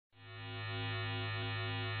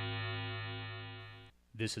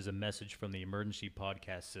This is a message from the emergency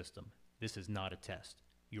podcast system. This is not a test.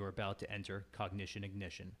 You are about to enter cognition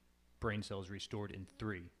ignition. Brain cells restored in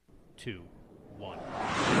 3, 2, 1.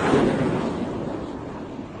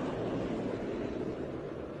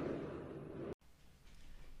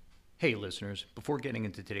 Hey listeners, before getting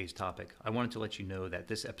into today's topic, I wanted to let you know that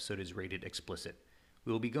this episode is rated explicit.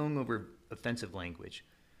 We will be going over offensive language.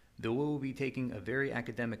 Though we will be taking a very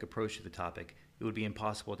academic approach to the topic, it would be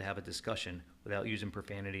impossible to have a discussion without using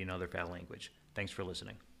profanity and other foul language. Thanks for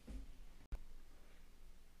listening.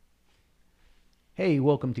 Hey,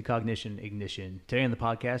 welcome to Cognition Ignition. Today on the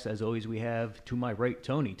podcast, as always, we have to my right,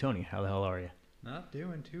 Tony. Tony, how the hell are you? Not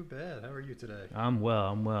doing too bad. How are you today? I'm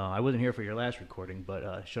well. I wasn't here for your last recording,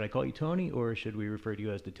 but should I call you Tony or should we refer to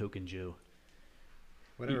you as the token Jew?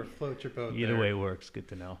 Whatever floats your boat. Either way works. Good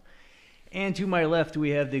to know. And to my left,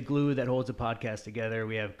 we have the glue that holds the podcast together.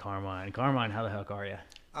 We have Carmine. Carmine, how the heck are you?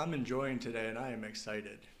 I'm enjoying today, and I am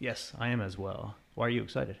excited. Yes, I am as well. Why are you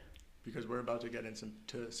excited? Because we're about to get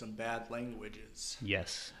into some bad languages.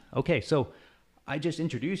 Yes. Okay, so I just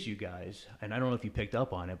introduced you guys, and I don't know if you picked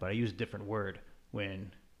up on it, but I used a different word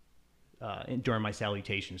during my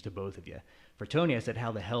salutations to both of you. For Tony, I said,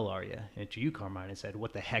 how the hell are you? And to you, Carmine, I said,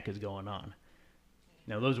 what the heck is going on?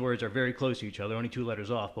 Now, those words are very close to each other, only 2 letters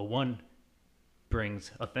off, but one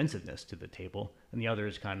brings offensiveness to the table, and the other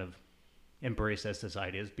is kind of embraced as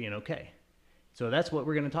society as being okay. So that's what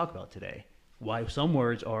we're going to talk about today, why some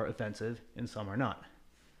words are offensive and some are not.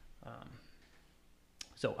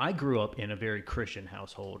 So I grew up in a very Christian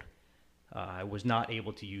household. I was not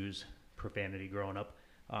able to use profanity growing up.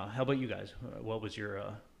 How about you guys? What was your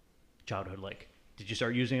childhood like? Did you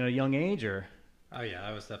start using it at a young age, or? Oh yeah,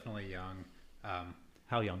 I was definitely young.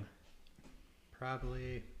 How young?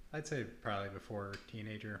 I'd say probably before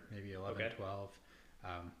teenager, maybe 11, Okay. 12.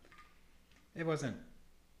 It wasn't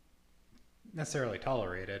necessarily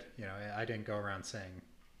tolerated. You know, I didn't go around saying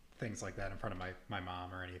things like that in front of my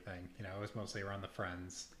mom or anything. You know, it was mostly around the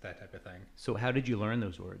friends, that type of thing. So how did you learn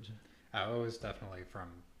those words? It was definitely from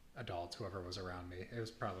adults, whoever was around me. It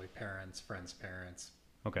was probably parents, friends' parents,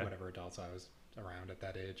 Okay. whatever adults I was around at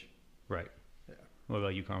that age. Right. Yeah. What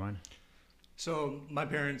about you, Carmine? So my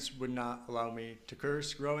parents would not allow me to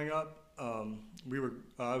curse growing up.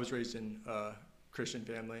 I was raised in a Christian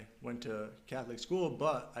family, went to Catholic school,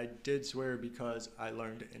 but I did swear because I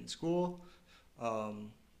learned it in school.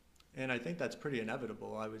 And I think that's pretty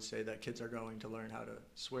inevitable. I would say that kids are going to learn how to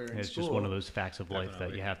swear in It's school. just one of those facts of life that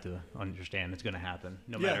Definitely. you have to understand. It's going to happen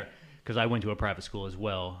no Yeah. matter. Because I went to a private school as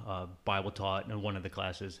well, Bible taught in one of the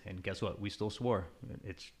classes, and guess what? We still swore.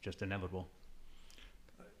 It's just inevitable.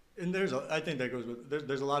 And I think that goes with,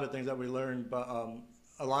 there's a lot of things that we learn, but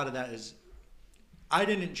a lot of that is, I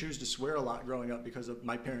didn't choose to swear a lot growing up because of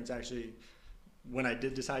my parents actually, when I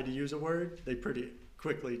did decide to use a word, they pretty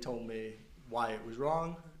quickly told me why it was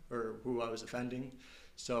wrong or who I was offending.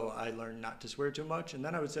 So I learned not to swear too much. And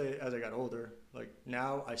then I would say as I got older, like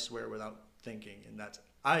now I swear without thinking, and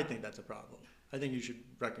I think that's a problem. I think you should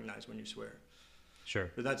recognize when you swear.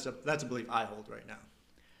 Sure. But that's a belief I hold right now.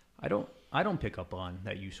 I don't pick up on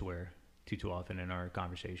that you swear too often in our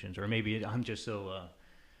conversations, or maybe I'm just so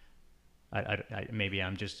maybe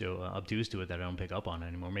I'm just so obtuse to it that I don't pick up on it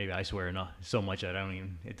anymore. Maybe I swear enough so much that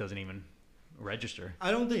it doesn't even register.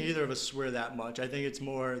 I don't think either of us swear that much. I think it's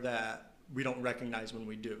more that we don't recognize when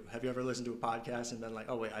we do. Have you ever listened to a podcast and been like,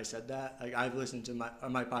 oh wait, I said that? Like I've listened to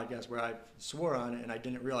my podcast where I swore on it and I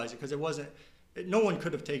didn't realize it because no one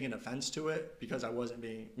could have taken offense to it because I wasn't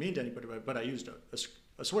being mean to anybody, but I used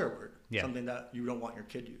a swear word, something that you don't want your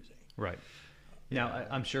kid using. Right. Now,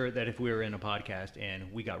 I'm sure that if we were in a podcast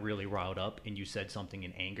and we got really riled up and you said something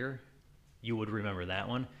in anger, you would remember that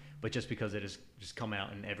one. But just because it has just come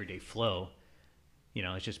out in everyday flow, you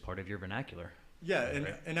know, it's just part of your vernacular. Yeah,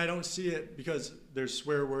 and I don't see it because there's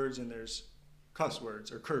swear words and there's cuss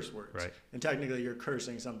words or curse words. Right. And technically you're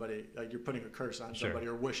cursing somebody, like you're putting a curse on somebody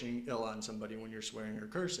or wishing ill on somebody when you're swearing or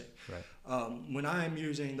cursing. Right. When I'm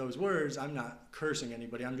using those words, I'm not cursing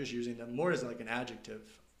anybody. I'm just using them more as like an adjective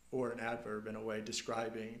or an adverb in a way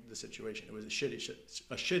describing the situation. It was a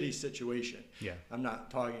shitty situation. Yeah. I'm not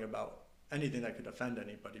talking about anything that could offend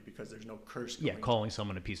anybody because there's no curse going on. Calling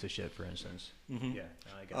someone a piece of shit, for instance. Mm-hmm. Yeah,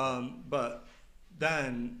 I get that. But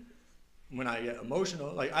then when I get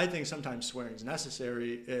emotional, like I think sometimes swearing is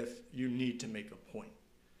necessary if you need to make a point.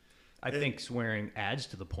 I think swearing adds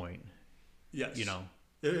to the point. Yes. You know.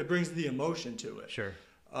 It brings the emotion to it. Sure.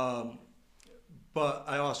 But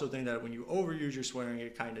I also think that when you overuse your swearing,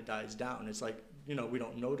 it kind of dies down. It's like, you know, we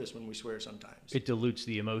don't notice when we swear sometimes. It dilutes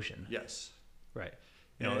the emotion. Yes. Right.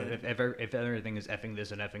 You know, if everything is effing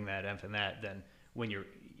this and effing that, then when you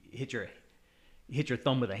hit your hit your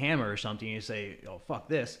thumb with a hammer or something, and you say, "Oh, fuck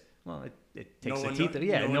this." Well, it takes No the one teeth. kno-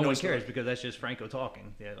 Yeah, no no one one knows cares that. because that's just Franco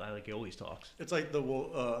talking. Yeah, like he always talks. It's like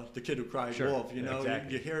the kid who cried Sure. wolf. You know,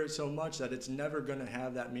 Exactly. you hear it so much that it's never going to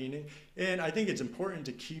have that meaning. And I think it's important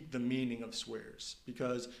to keep the meaning of swears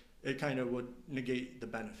because it kind of would negate the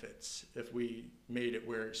benefits if we made it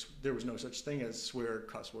where there was no such thing as swear or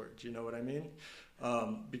cuss words. You know what I mean?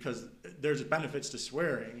 Because there's benefits to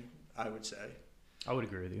swearing, I would say. I would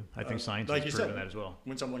agree with you. I think science like has you proven said, that as well.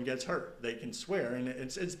 When someone gets hurt, they can swear, and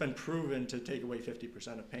it's been proven to take away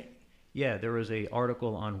 50% of pain. Yeah, there was a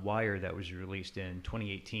article on Wired that was released in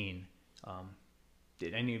 2018.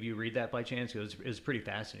 Did any of you read that by chance? It was pretty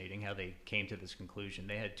fascinating how they came to this conclusion.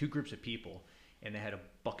 They had two groups of people, and they had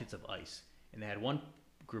buckets of ice. And they had one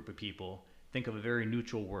group of people think of a very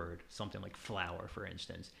neutral word, something like flour, for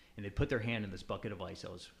instance, and they put their hand in this bucket of ice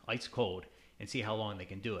that was ice cold and see how long they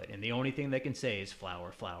can do it. And the only thing they can say is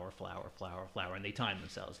flour, flour, flour, flour, flour, and they time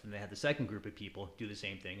themselves. And they had the second group of people do the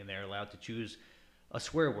same thing, and they're allowed to choose a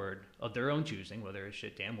swear word of their own choosing, whether it's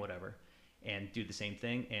shit, damn, whatever, and do the same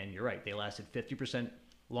thing. And you're right, they lasted 50%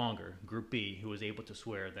 longer, Group B, who was able to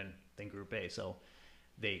swear than Group A. So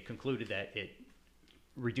they concluded that it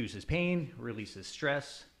reduces pain, releases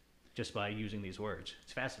stress, just by using these words.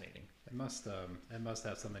 It's fascinating. It must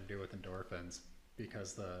have something to do with endorphins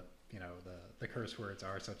because the curse words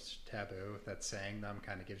are such taboo that saying them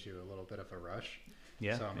kind of gives you a little bit of a rush.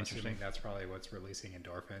 Yeah, So I'm interesting. assuming that's probably what's releasing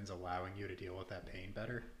endorphins, allowing you to deal with that pain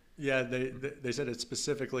better. Yeah, they said it's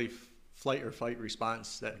specifically flight or fight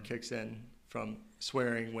response that kicks in from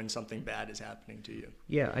swearing when something bad is happening to you.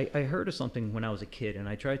 Yeah, I heard of something when I was a kid, and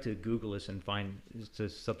I tried to Google this and find to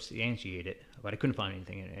substantiate it, but I couldn't find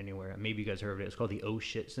anything anywhere. Maybe you guys heard of it. It's called the "oh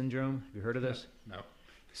shit" syndrome. Have you heard of this? No.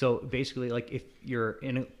 So basically, like if you're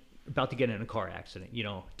about to get in a car accident,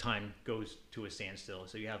 time goes to a standstill.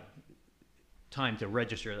 So you have time to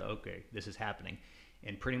register that, okay, this is happening.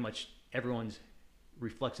 And pretty much everyone's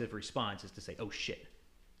reflexive response is to say, "oh shit,"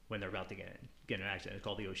 when they're about to get in an accident. It's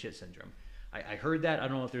called the "oh shit" syndrome. I heard that. I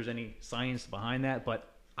don't know if there's any science behind that,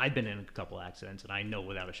 but I've been in a couple accidents, and I know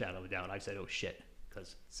without a shadow of a doubt I said, "oh shit,"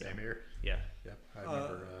 because Same here. yeah. Yep. I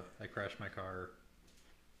remember I crashed my car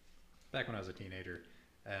back when I was a teenager,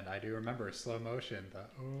 and I do remember slow motion, the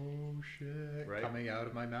 "oh shit" Right. coming out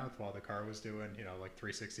of my mouth while the car was doing, like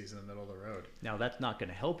 360s in the middle of the road. Now that's not going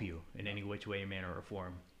to help you in any which way, manner, or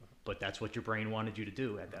form, but that's what your brain wanted you to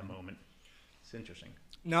do at that moment. It's interesting.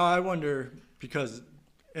 Now I wonder, because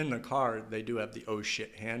in the car they do have the "oh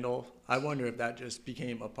shit" handle. I wonder if that just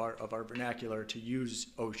became a part of our vernacular to use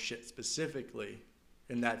 "oh shit" specifically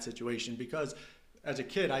in that situation. Because as a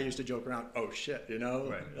kid, I used to joke around, "oh shit,"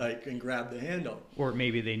 Right. like and grab the handle. Or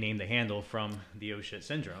maybe they named the handle from the "oh shit"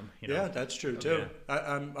 syndrome. Yeah, that's true too.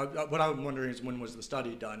 Yeah. What I'm wondering is when was the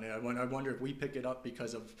study done? I wonder if we pick it up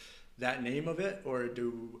because of that name of it, or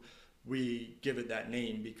do we give it that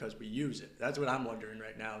name because we use it? That's what I'm wondering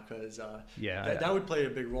right now, because that would play a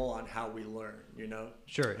big role on how we learn.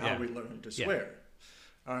 Sure. How Yeah. we learn to Yeah. swear.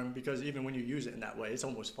 Because even when you use it in that way, it's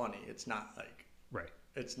almost funny. It's not like Right.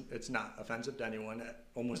 it's not offensive to anyone.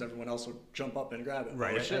 Almost everyone else will jump up and grab it.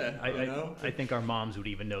 Right. Oh, shit, I think our moms would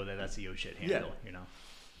even know that that's the "oh shit" handle.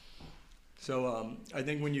 So I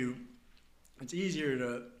think it's easier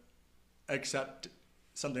to accept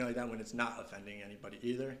something like that when it's not offending anybody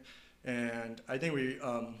either. And I think we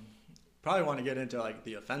probably want to get into like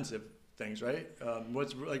the offensive things, right?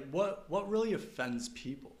 What really offends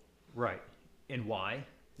people? Right. And why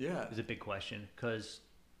Yeah. is a big question. Because,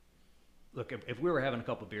 look, if we were having a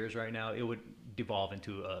couple beers right now, it would devolve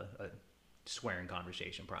into a swearing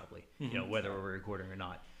conversation probably, whether we're recording or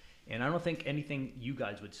not. And I don't think anything you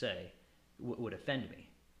guys would say would offend me.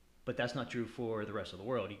 But that's not true for the rest of the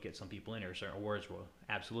world. You get some people in here, certain words will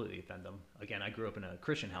absolutely offend them. Again, I grew up in a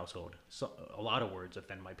Christian household. So a lot of words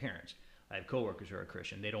offend my parents. I have coworkers who are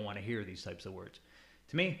Christian. They don't want to hear these types of words.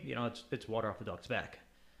 To me, it's water off a duck's back.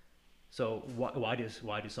 So why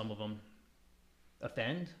do some of them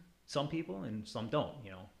offend some people and some don't?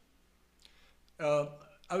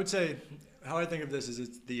 I would say how I think of this is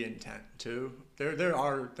it's the intent too. There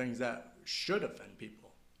are things that should offend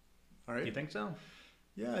people. All right. Do you think so?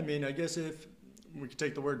 Yeah, I mean, I guess if we could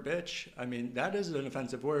take the word bitch, I mean, that is an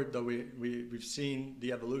offensive word, though we've seen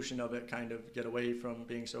the evolution of it kind of get away from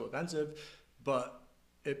being so offensive, but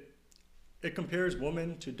it compares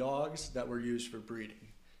women to dogs that were used for breeding.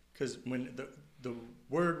 Because when the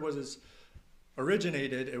word was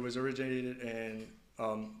originated, it was originated in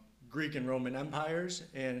Greek and Roman empires,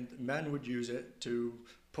 and men would use it to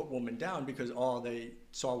put women down because all they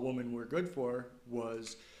saw women were good for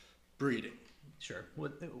was breeding. Sure.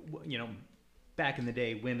 Back in the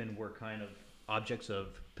day, women were kind of objects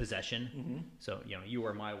of possession. Mm-hmm. So, you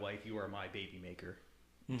are my wife, you are my baby maker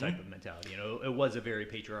Mm-hmm. type of mentality. It was a very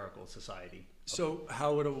patriarchal society. So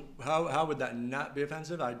how would that not be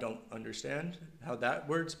offensive? I don't understand how that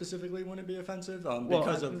word specifically wouldn't be offensive.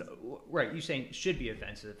 Because of right, you're saying should be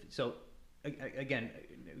offensive. So again,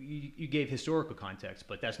 you gave historical context,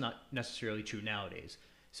 but that's not necessarily true nowadays.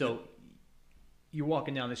 So you're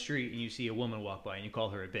walking down the street and you see a woman walk by and you call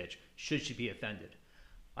her a bitch. Should she be offended?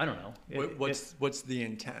 I don't know. what's the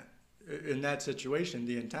intent? In that situation,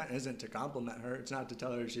 the intent isn't to compliment her. It's not to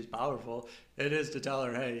tell her she's powerful. It is to tell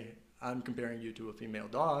her, hey, I'm comparing you to a female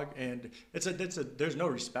dog, and there's no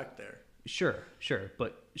respect there. Sure,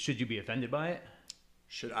 but should you be offended by it?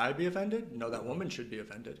 Should I be offended? No, that woman should be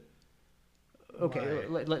offended. Okay,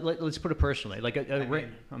 let's put it personally. Like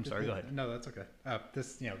I'm sorry. Go ahead. No, that's okay.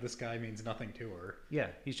 This guy means nothing to her. Yeah,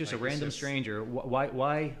 he's just Like, a it's random just- stranger.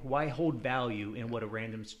 Why hold value in what a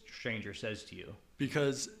random stranger says to you?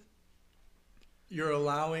 Because you're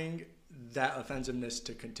allowing that offensiveness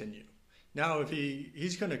to continue. Now, if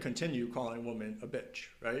he's going to continue calling a woman a bitch,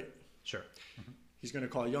 right? Sure. He's going to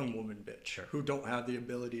call a young woman bitch Sure. who don't have the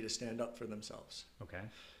ability to stand up for themselves. Okay.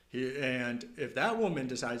 And if that woman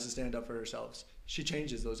decides to stand up for herself, she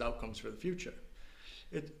changes those outcomes for the future.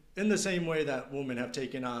 In the same way that women have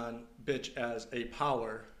taken on bitch as a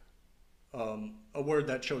power, a word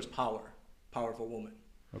that shows power, powerful woman.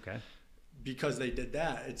 Okay. Because they did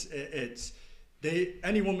that,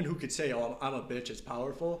 any woman who could say, "Oh, I'm a bitch," is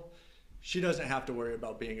powerful. She doesn't have to worry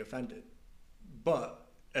about being offended. But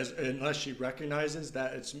unless she recognizes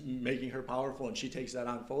that it's making her powerful and she takes that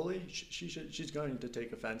on fully, she's going to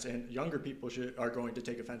take offense. And younger people are going to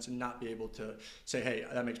take offense and not be able to say, "Hey,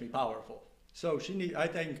 that makes me powerful." So I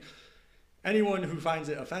think anyone who finds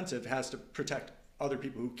it offensive has to protect other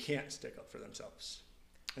people who can't stick up for themselves.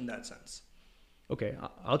 In that sense. Okay,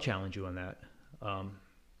 I'll challenge you on that.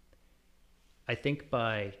 I think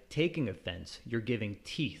by taking offense, you're giving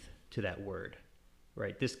teeth to that word,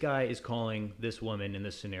 right? This guy is calling this woman in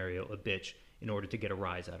this scenario a bitch in order to get a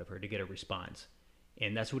rise out of her, to get a response.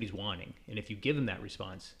 And that's what he's wanting. And if you give him that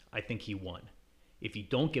response, I think he won. If you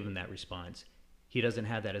don't give him that response, he doesn't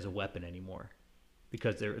have that as a weapon anymore,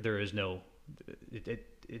 because there is no,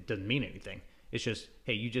 it doesn't mean anything. It's just,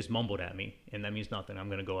 hey, you just mumbled at me, and that means nothing. I'm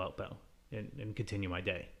going to go out, pal, and continue my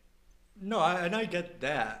day. No, I get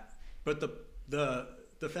that, but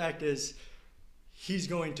the fact is, he's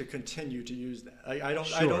going to continue to use that. I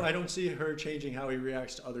don't see her changing how he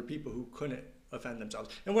reacts to other people who couldn't offend themselves.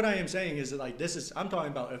 And what I am saying is that, like, I'm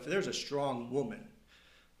talking about if there's a strong woman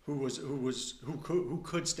who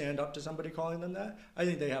could stand up to somebody calling them that, I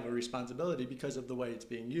think they have a responsibility because of the way it's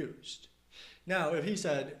being used. Now, if he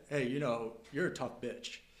said, "Hey, you're a tough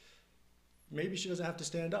bitch," maybe she doesn't have to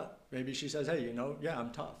stand up. Maybe she says, "Hey, yeah,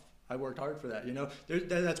 I'm tough. I worked hard for that."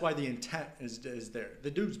 That's why the intent is there.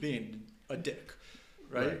 The dude's being a dick,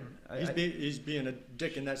 right? He's being a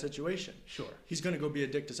dick in that situation. Sure. He's going to go be a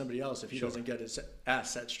dick to somebody else if he doesn't get his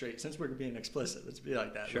ass set straight. Since we're being explicit, let's be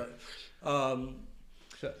like that. Sure.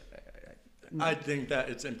 But, I think that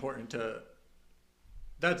it's important to.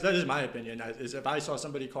 That is my opinion. Is if I saw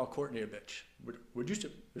somebody call Courtney a bitch, would you?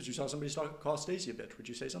 If you saw somebody call Stacy a bitch, would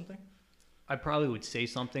you say something? I probably would say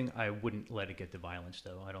something. I wouldn't let it get to violence,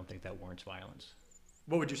 though. I don't think that warrants violence.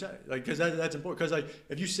 What would you say? Like, because that's important. Because like,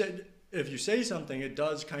 if you say something, it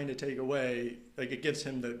does kind of take away. Like, it gives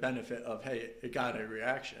him the benefit of, hey, it got a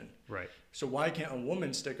reaction. Right. So why can't a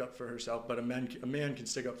woman stick up for herself, but a man can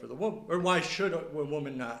stick up for the woman? Or why should a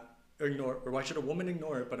woman not ignore? Or why should a woman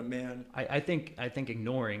ignore it, but a man? I think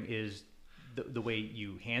ignoring is the way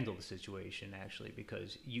you handle the situation, actually,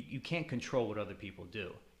 because you can't control what other people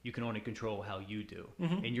do. You can only control how you do.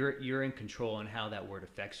 Mm-hmm. And you're in control on how that word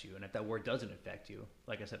affects you. And if that word doesn't affect you,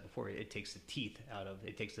 like I said before, it takes the teeth out of,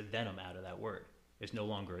 it takes the venom out of that word. It's no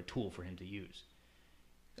longer a tool for him to use.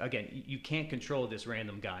 Again, you can't control this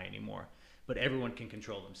random guy anymore, but everyone can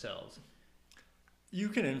control themselves. You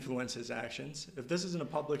can influence his actions. If this is in a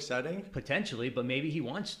public setting, Potentially, but maybe he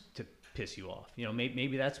wants to piss you off.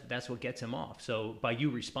 Maybe that's what gets him off. So by you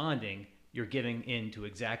responding, you're giving in to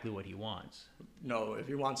exactly what he wants. no, if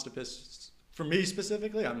he wants to piss, for me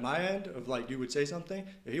specifically, on my end, of like, you would say something,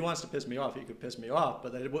 if he wants to piss me off, he could piss me off,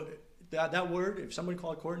 but that word, if someone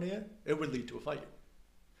called Courtney it would lead to a fight.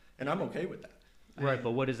 And I'm okay with that. Right,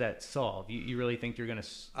 but what does that solve? You really think you're going to...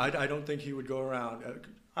 I don't think he would go around.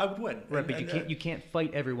 I would win. Right, but you can't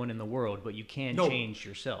fight everyone in the world, but you can change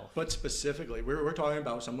yourself. But specifically, we're talking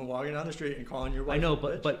about someone walking down the street and calling your wife. I know, a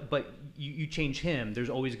bitch. but you change him. There's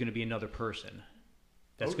always going to be another person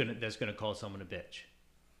that's going to call someone a bitch.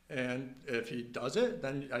 And if he does it,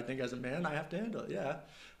 then I think as a man, I have to handle it. Yeah.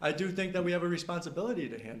 I do think that we have a responsibility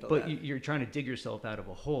to handle But that. you're trying to dig yourself out of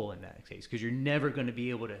a hole in that case because you're never going to be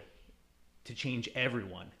able to change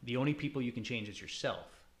everyone. The only people you can change is yourself.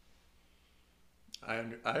 I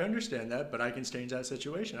understand that, but I can change that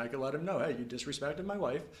situation. I can let him know, hey, you disrespected my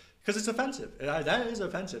wife, because it's offensive. That is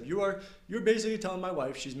offensive. You're basically telling my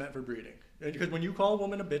wife she's meant for breeding. Because when you call a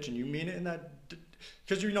woman a bitch and you mean it in that,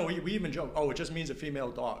 because we even joke, oh, it just means a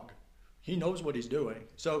female dog. He knows what he's doing.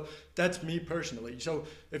 So that's me personally. So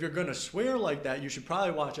if you're gonna swear like that, you should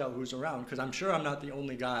probably watch out who's around, because I'm sure I'm not the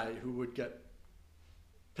only guy who would get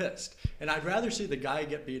pissed. And I'd rather see the guy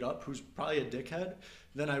get beat up, who's probably a dickhead,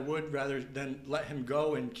 than I would rather than let him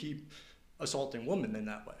go and keep assaulting women in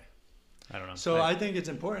that way. I don't know. So I think it's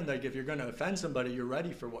important that if you're going to offend somebody, you're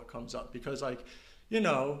ready for what comes up, because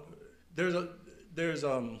there's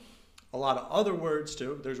a lot of other words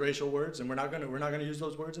too. There's racial words, and we're not gonna use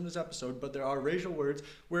those words in this episode, but there are racial words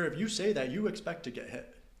where if you say that, you expect to get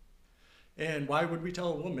hit. And why would we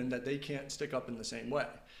tell a woman that they can't stick up in the same way?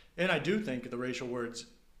 And I do think the racial words,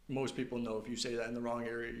 most people know if you say that in the wrong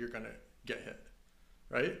area, you're gonna get hit.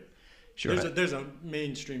 Right? Sure. There's a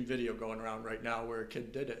mainstream video going around right now where a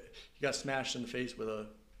kid did it. He got smashed in the face with a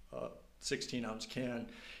 16-ounce can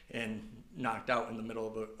and knocked out in the middle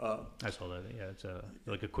of a. I saw that. Yeah, it's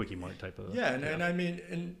like a Quickie Mart type of. Yeah, and I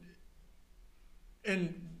mean,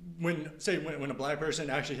 and when a black person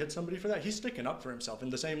actually hits somebody for that, he's sticking up for himself in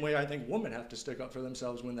the same way I think women have to stick up for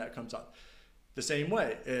themselves when that comes up. The same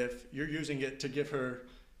way, if you're using it to give her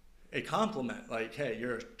a compliment, like, hey,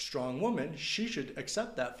 you're a strong woman, she should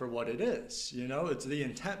accept that for what it is. It's the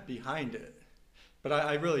intent behind it. But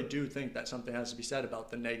I really do think that something has to be said about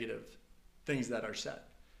the negative things that are said.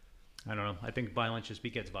 I don't know. I think violence just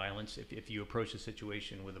begets violence. If you approach a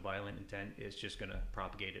situation with a violent intent, it's just going to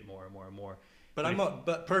propagate it more and more and more. But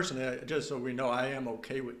but personally, just so we know, I am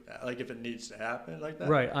okay with that. Like if it needs to happen like that.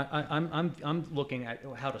 Right. I'm looking at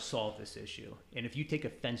how to solve this issue, and if you take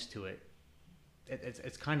offense to it,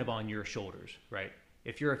 it's kind of on your shoulders, right?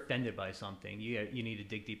 If you're offended by something, you need to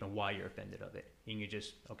dig deep in why you're offended of it, and you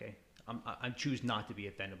just I choose not to be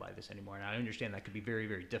offended by this anymore. And I understand that could be very,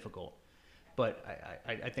 very difficult, but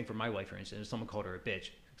I think for my wife, for instance, if someone called her a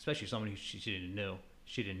bitch, especially someone who she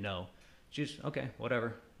didn't know, she's okay,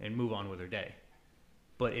 whatever, and move on with her day.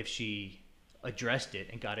 But if she addressed it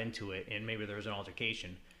and got into it, and maybe there was an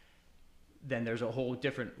altercation, then there's a whole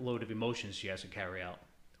different load of emotions she has to carry out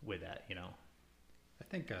with that, I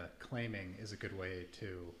think claiming is a good way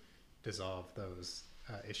to dissolve those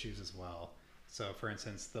issues as well. So, for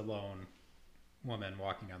instance, the lone woman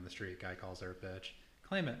walking on the street, guy calls her a bitch.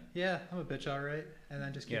 Claim it. Yeah, I'm a bitch, all right, and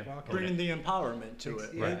then just keep walking. Bringing the empowerment to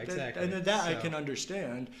it. Right, exactly. And that I can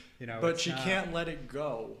understand, but she can't let it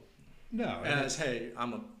go. No. As, hey,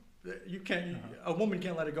 you can't. A woman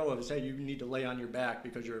can't let it go of, say, you need to lay on your back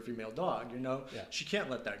because you're a female dog. Yeah. She can't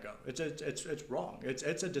let that go. It's wrong. It's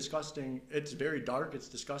a disgusting. It's very dark. It's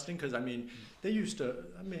disgusting because they used to.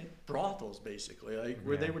 Brothels basically,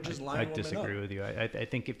 where they would just line women up. I disagree with you. I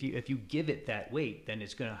think if you give it that weight, then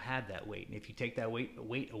it's going to have that weight, and if you take that weight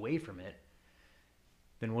away from it,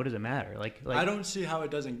 then what does it matter? Like I don't see how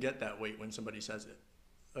it doesn't get that weight when somebody says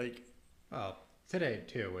it. Well, today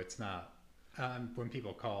too, it's not. When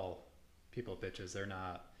people call people bitches, they're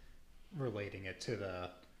not relating it to the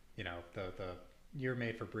you're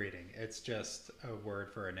made for breeding. It's just a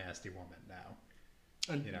word for a nasty woman now.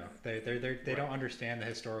 And, they don't understand the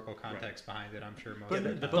historical context behind it. I'm sure most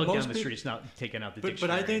of the plug down the street's not taking out the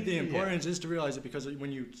dictionary. But I think the importance is to realize it, because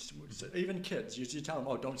when you, even kids, you tell them,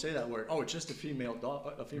 oh, don't say that word. Oh, it's just a female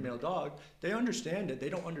dog. They understand it. They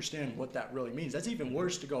don't understand what that really means. That's even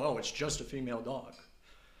worse to go, oh, it's just a female dog.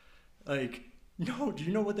 No, do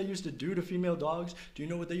you know what they used to do to female dogs? Do you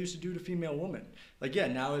know what they used to do to female women?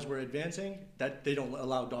 Now as we're advancing, that they don't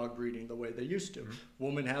allow dog breeding the way they used to. Mm-hmm.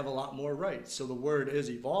 Women have a lot more rights, so the word is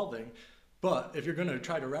evolving. But if you're going to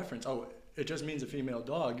try to reference, oh, it just means a female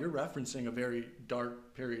dog, you're referencing a very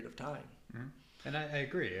dark period of time. Mm-hmm. And I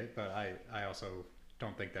agree, but I also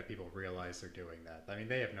don't think that people realize they're doing that.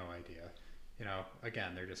 They have no idea.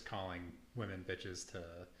 Again, they're just calling women bitches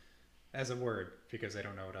as a word because they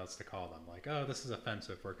don't know what else to call them. Like, oh, this is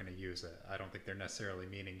offensive, we're going to use it. I don't think they're necessarily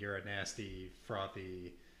meaning you're a nasty,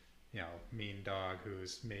 frothy, mean dog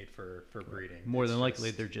who's made for breeding. More than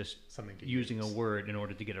likely, they're just using a word in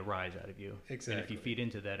order to get a rise out of you. Exactly. And if you feed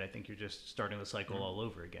into that, I think you're just starting the cycle all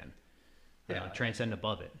over again. Transcend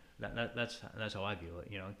above it. That's how I view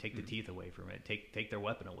it. Take the teeth away from it. Take their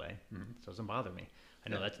weapon away. It doesn't bother me. I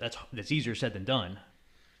know that's easier said than done.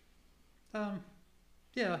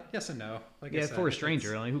 Yeah, yes and no. Like I Yeah, said, for a it's-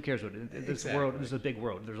 stranger, like, who cares what this world? Exactly. This is a big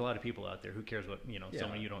world. There's a lot of people out there. Who cares what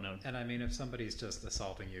someone you don't know? And I mean, if somebody's just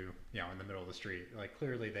assaulting you, in the middle of the street, like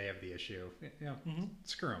clearly they have the issue.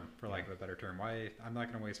 Screw them, for lack of a better term. Why? I'm not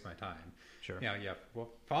going to waste my time. Sure. Yeah. Well,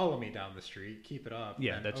 follow me down the street, keep it up.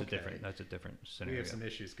 Yeah, then, that's okay, a different We scenario. have some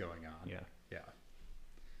issues going on. Yeah. Yeah.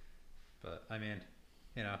 But I mean,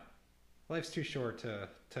 life's too short to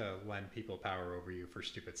lend people power over you for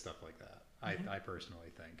stupid stuff like that. I personally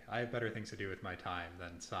think I have better things to do with my time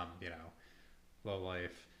than some low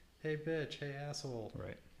life. Hey bitch, hey asshole.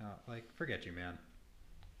 Right. Like forget you, man.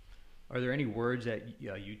 Are there any words that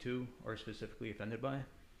you two are specifically offended by?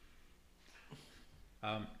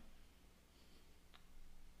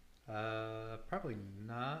 Probably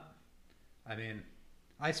not. I mean,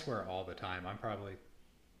 I swear all the time. I'm probably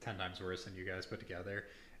 10 times worse than you guys put together.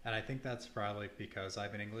 And I think that's probably because I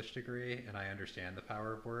have an English degree and I understand the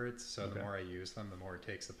power of words. So the Okay. more I use them, the more it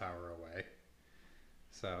takes the power away.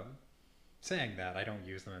 So saying that, I don't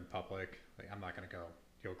use them in public. Like I'm not going to go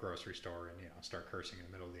to a grocery store and start cursing in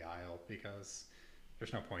the middle of the aisle because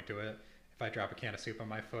there's no point to it. If I drop a can of soup on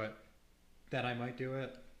my foot, then I might do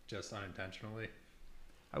it just unintentionally.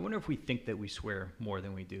 I wonder if we think that we swear more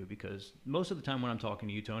than we do, because most of the time when I'm talking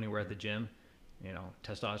to you, Tony, we're at the gym,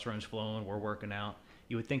 testosterone's flowing, we're working out.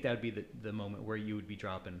 You would think that would be the moment where you would be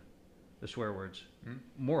dropping the swear words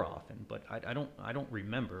more often, but I don't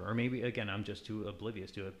remember, or maybe again I'm just too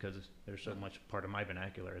oblivious to it because there's so much part of my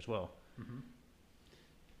vernacular as well.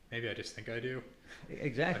 Maybe I just think I do.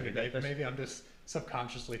 Exactly. I mean, maybe I'm just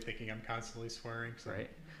subconsciously thinking I'm constantly swearing. So. Right.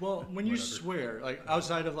 Well, when you Whatever. swear, like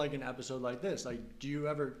outside of like an episode like this, like do you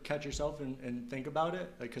ever catch yourself and think about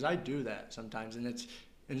it? Like, cause I do that sometimes, and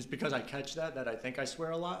it's because I catch that I think I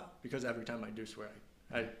swear a lot, because every time I do swear,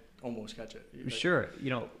 I almost catch it. Like, Sure.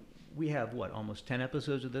 We have almost 10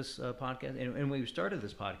 episodes of this podcast, and when we started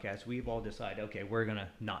this podcast, we've all decided, okay, we're gonna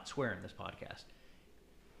not swear in this podcast.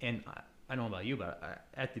 And I don't know about you, but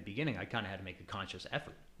at the beginning, I kind of had to make a conscious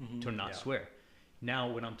effort to not Yeah. swear. Now,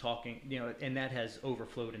 when I'm talking, and that has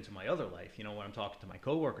overflowed into my other life. When I'm talking to my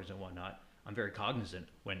coworkers and whatnot, I'm very cognizant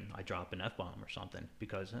when I drop an F-bomb or something,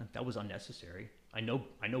 because that was unnecessary. I know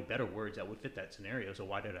better words that would fit that scenario, so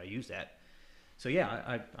why did I use that? So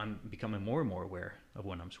yeah, I'm becoming more and more aware of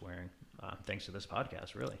when I'm swearing, thanks to this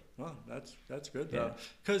podcast, really. Well, that's good Yeah. though.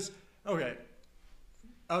 Because okay,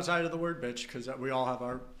 outside of the word bitch, because we all have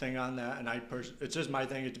our thing on that, and it's just my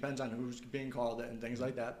thing. It depends on who's being called it and things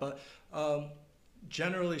like that. But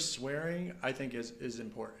generally, swearing I think is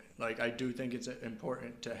important. Like I do think it's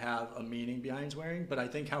important to have a meaning behind swearing. But I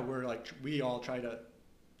think how we all try to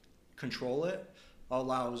control it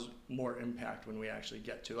allows more impact when we actually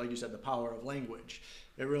get to, like you said, the power of language.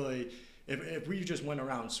 It really, if we just went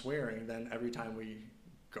around swearing, then every time we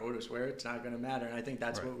go to swear, it's not going to matter. And I think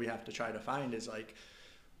that's Right. what we have to try to find is like,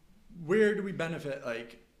 where do we benefit,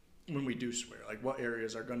 like when we do swear? Like what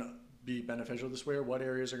areas are going to be beneficial to swear? What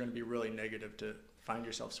areas are going to be really negative to find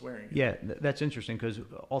yourself swearing? Yeah, that's interesting, because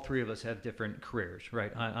all three of us have different careers,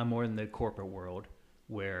 right? I'm more in the corporate world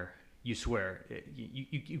where you swear.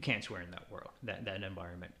 You can't swear in that world, that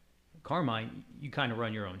environment. Carmine, you kind of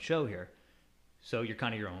run your own show here, so you're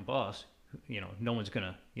kind of your own boss. No one's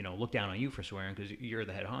gonna look down on you for swearing because you're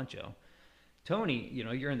the head honcho. Tony,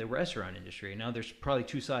 you're in the restaurant industry. Now there's probably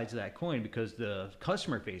two sides of that coin, because the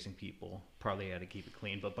customer facing people probably had to keep it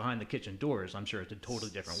clean, but behind the kitchen doors, I'm sure it's a totally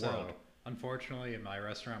different world. Unfortunately, in my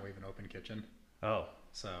restaurant, we have an open kitchen. Oh,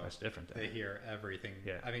 So that's different then. they hear everything.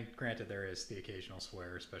 Yeah. I mean, granted, there is the occasional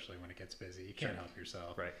swear, especially when it gets busy. You can't Sure. help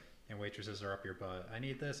yourself. Right. And waitresses are up your butt. I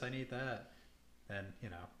need this, I need that. Then,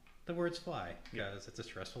 the words fly, because it's a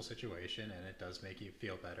stressful situation, and it does make you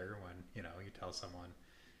feel better when, you tell someone,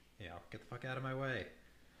 get the fuck out of my way.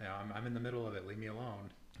 I'm in the middle of it, leave me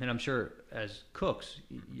alone. And I'm sure as cooks,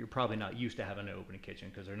 you're probably not used to having an open kitchen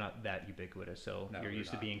because they're not that ubiquitous. So No, you're they're used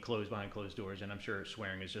to not. being closed behind closed doors. And I'm sure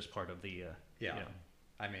swearing is just part of the, Yeah.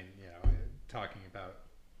 I mean, talking about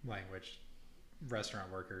language,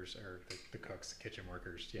 restaurant workers or the cooks, kitchen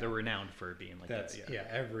workers, they're renowned for being like that's that. Yeah.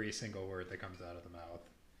 every single word that comes out of the mouth.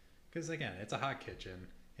 Because again, it's a hot kitchen.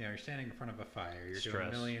 You're standing in front of a fire. You're doing a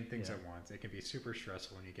Stress, million things yeah. at once. It can be super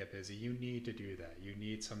stressful when you get busy. You need to do that. You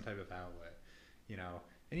need some type of outlet,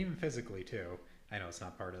 and even physically too. I know it's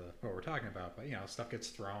not part of what we're talking about, but stuff gets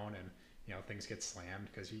thrown and things get slammed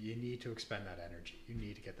because you need to expend that energy. You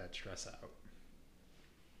need to get that stress out.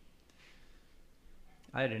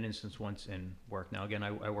 I had an instance once in work. Now, again,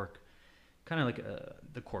 I work kind of like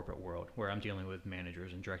the corporate world where I'm dealing with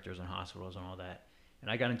managers and directors and hospitals and all that. And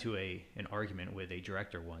I got into an argument with a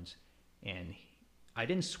director once, and I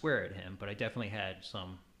didn't swear at him, but I definitely had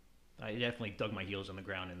some I definitely dug my heels on the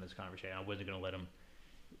ground in this conversation. I wasn't going to let him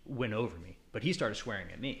win over me. But he started swearing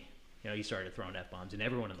at me. He started throwing F-bombs, and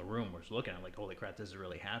everyone in the room was looking at him like, holy crap, this is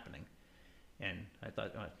really happening. And I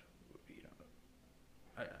thought,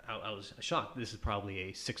 I was shocked. This is probably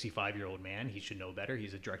a 65-year-old man. He should know better.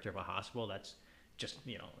 He's a director of a hospital. That's just,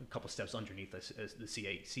 a couple steps underneath us as the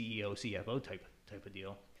CEO, CFO type of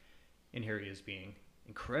deal. And here he is being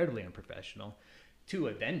incredibly unprofessional to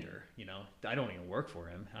a vendor. I don't even work for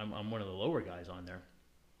him. I'm one of the lower guys on there.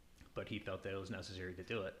 But he felt that it was necessary to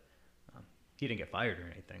do it. He didn't get fired or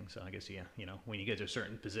anything. So I guess, when you get to a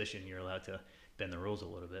certain position, you're allowed to bend the rules a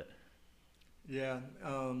little bit. Yeah.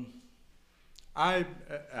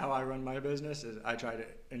 How I run my business is I try to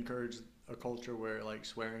encourage a culture where like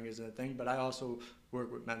swearing isn't a thing, but I also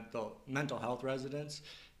work with mental health residents,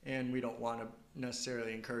 and we don't want to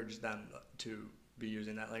necessarily encourage them to be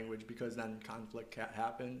using that language, because then conflict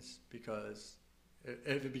happens, because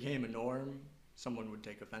if it became a norm, someone would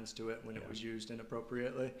take offense to it when it was used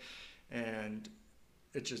inappropriately, and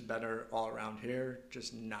it's just better all around here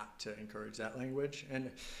just not to encourage that language.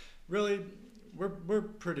 And really, we're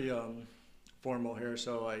pretty formal here,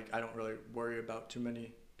 so like I don't really worry about too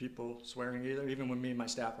many people swearing either. Even when me and my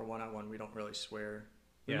staff are one-on-one, we don't really swear.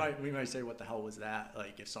 We might say, what the hell was that,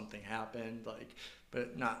 like if something happened, like,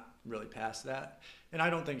 but not really past that. And I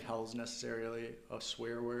don't think hell's necessarily a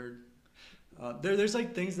swear word. There's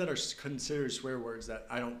like things that are considered swear words that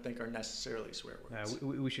I don't think are necessarily swear words.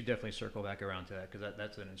 We should definitely circle back around to that, because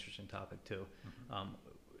that's an interesting topic too.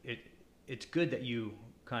 It's good that you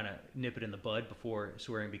kind of nip it in the bud before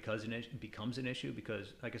swearing becomes an issue,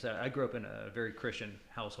 because like I said, I grew up in a very Christian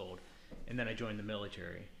household, and then I joined the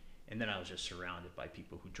military, and then I was just surrounded by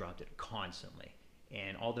people who dropped it constantly.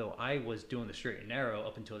 And although I was doing the straight and narrow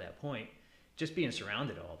up until that point, just being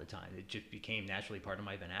surrounded all the time, it just became naturally part of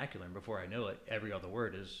my vernacular. And before I knew it, every other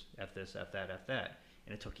word is F this, F that, F that.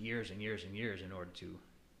 And it took years and years and years in order to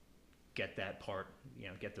get that part,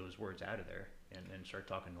 get those words out of there and start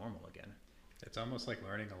talking normal again. It's almost like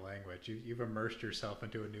learning a language. You've immersed yourself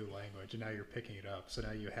into a new language, and now you're picking it up. So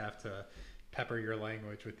now you have to pepper your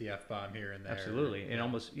language with the F-bomb here and there. Absolutely. And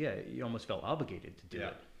you almost felt obligated to do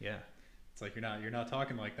it. Yeah. It's like you're not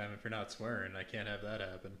talking like them if you're not swearing. I can't have that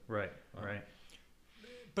happen. Right. Right.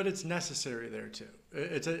 But it's necessary there too.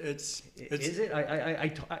 Is it?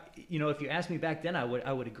 I if you asked me back then, I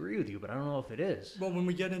would agree with you, but I don't know if it is. Well, when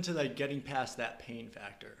we get into like getting past that pain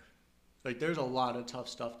factor, like there's a lot of tough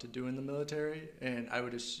stuff to do in the military, and I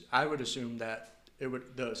would assume that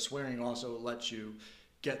the swearing also lets you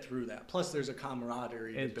get through that. Plus, there's a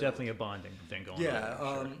camaraderie. It's definitely a bonding thing going on. Yeah,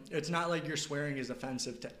 sure. It's not like your swearing is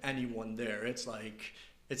offensive to anyone there. It's like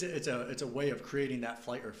it's a way of creating that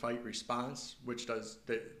flight or fight response, which does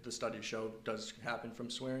the studies show does happen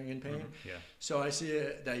from swearing in pain. Mm-hmm. Yeah. So I see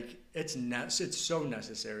it like it's so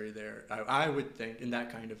necessary there. I would think in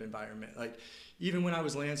that kind of environment, like even when I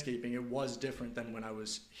was landscaping, it was different than when I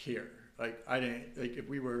was here. Like I didn't like if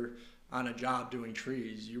we were on a job doing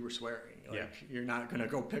trees, you were swearing. Like you're not gonna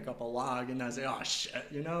go pick up a log and not say, "Oh shit,"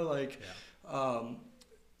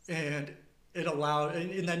 and it allowed,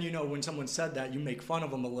 and then when someone said that, you make fun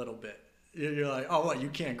of them a little bit. You're like, "Oh, what? You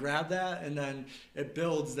can't grab that?" And then it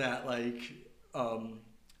builds that like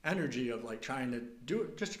energy of like trying to do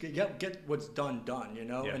it, just to get what's done,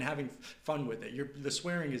 and having fun with it. The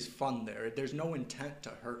swearing is fun there. There's no intent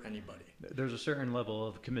to hurt anybody. There's a certain level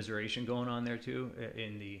of commiseration going on there too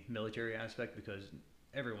in the military aspect, because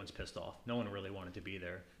everyone's pissed off. No one really wanted to be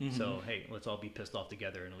there. Mm-hmm. So hey, let's all be pissed off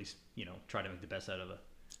together and at least try to make the best out of a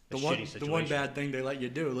shitty situation. The one bad thing they let you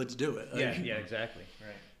do, let's do it. Yeah, exactly.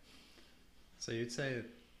 Right. So you'd say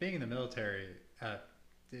being in the military,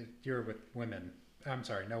 you're with women. I'm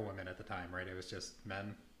sorry, no women at the time, right? It was just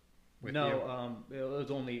men with you? It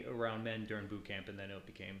was only around men during boot camp, and then it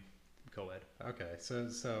became co-ed. Okay,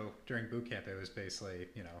 so during boot camp, it was basically,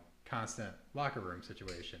 constant locker room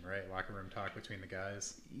situation, right? Locker room talk between the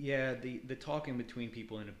guys. Yeah, the talking between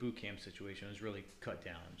people in a boot camp situation was really cut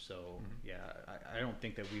down. So I don't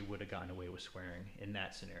think that we would have gotten away with swearing in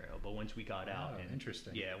that scenario. But once we got out, and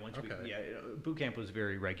interesting. Yeah, boot camp was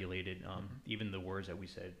very regulated. Even the words that we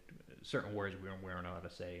said, certain words we weren't allowed to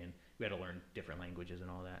say, and we had to learn different languages and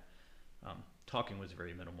all that. Talking was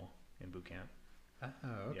very minimal in boot camp.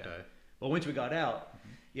 Oh, okay. Yeah. Well, once we got out,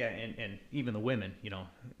 and even the women,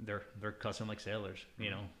 they're cussing like sailors,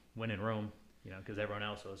 when in Rome, because everyone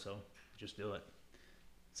else was, so just do it.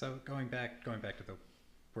 So going back to the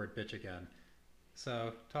word bitch again.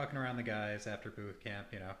 So talking around the guys after boot camp,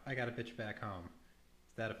 I got a bitch back home.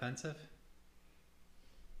 Is that offensive?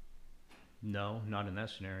 No, not in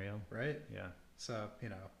that scenario. Right? Yeah. So,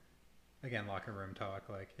 again, locker room talk,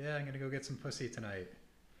 like, yeah, I'm gonna go get some pussy tonight,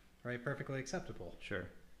 right? Perfectly acceptable. Sure.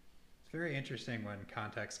 It's very interesting when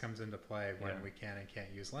context comes into play when Yeah. we can and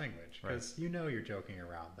can't use language, Right. because you know you're joking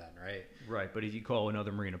around then, right? Right, but if you call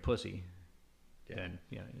another Marine a pussy, Yeah. then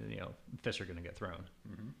fists are going to get thrown.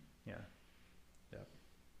 Mm-hmm. Yeah. Yep. Yeah,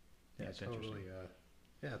 Yeah, it's totally.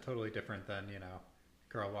 interesting. Totally different than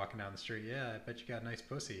girl walking down the street. Yeah, I bet you got a nice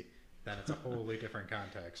pussy. Then it's a wholly different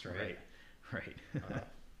context, right? Right. Uh,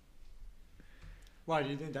 Why do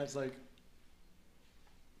you think that's like?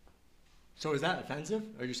 So is that offensive?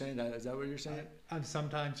 Are you saying that? Is that what you're saying?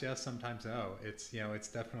 sometimes yes, sometimes no. It's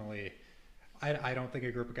definitely. I don't think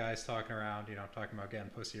a group of guys talking around, talking about getting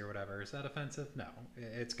pussy or whatever. Is that offensive? No,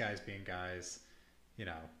 it's guys being guys.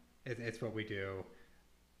 It's what we do.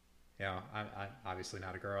 I'm obviously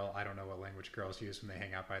not a girl. I don't know what language girls use when they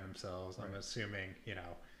hang out by themselves. I'm Right. assuming,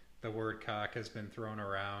 the word cock has been thrown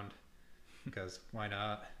around because why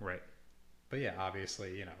not? Right. But yeah,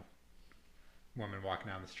 obviously, woman walking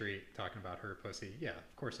down the street talking about her pussy. Yeah,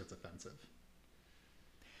 of course it's offensive.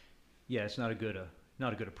 Yeah, it's not a good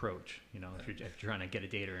approach. If you're trying to get a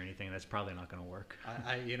date or anything, that's probably not going to work.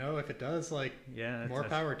 If it does, like, Yeah. more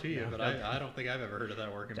power to you, yeah, but I don't think I've ever heard of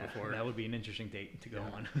that working before. That would be an interesting date to go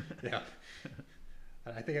on. Yeah.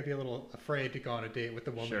 I think I'd be a little afraid to go on a date with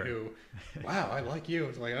the woman Sure. who, wow, I like you.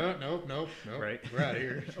 It's like, oh, nope. Right. We're out of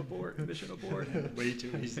here. Abort. Mission abort. Way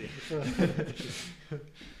too easy.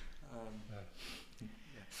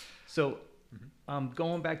 So,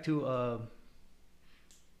 going back to a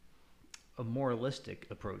moralistic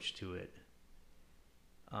approach to it,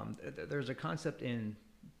 there's a concept in,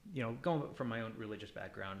 going from my own religious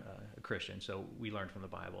background, a Christian, so we learned from the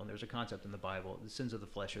Bible, and there's a concept in the Bible: the sins of the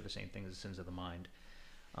flesh are the same thing as the sins of the mind.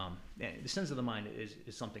 And the sins of the mind is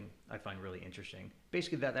something I find really interesting.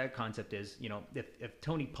 Basically, that concept is, if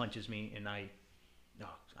Tony punches me and I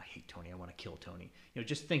hate Tony, I want to kill Tony.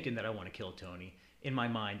 Just thinking that I want to kill Tony, in my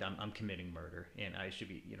mind, I'm committing murder, and I should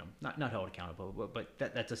be, not held accountable. But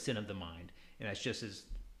that's a sin of the mind, and that's just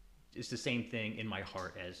it's the same thing in my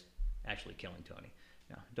heart as actually killing Tony.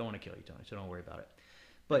 No, don't want to kill you, Tony, so don't worry about it.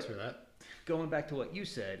 But Thanks for that. going back to what you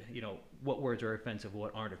said, what words are offensive,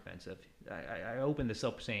 what aren't offensive. I opened this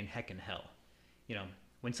up saying heck and hell.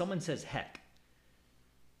 When someone says heck,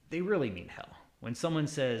 they really mean hell. When someone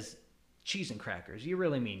says cheese and crackers, you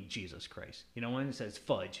really mean Jesus Christ. When it says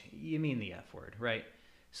fudge, you mean the F word, right?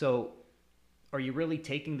 So are you really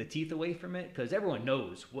taking the teeth away from it? Because everyone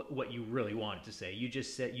knows what you really wanted to say.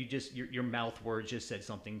 Your mouth words just said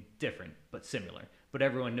something different, but similar. But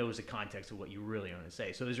everyone knows the context of what you really want to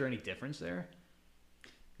say. So is there any difference there?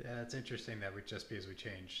 Yeah, it's interesting that just because we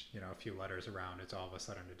change, a few letters around, it's all of a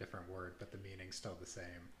sudden a different word, but the meaning's still the same.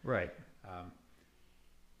 Right.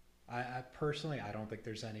 I personally, I don't think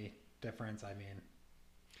there's any difference. I mean,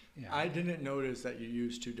 I didn't notice that you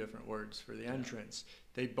used two different words for the entrance.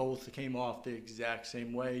 They both came off the exact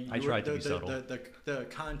same way. I tried to be subtle. The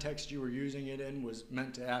context you were using it in was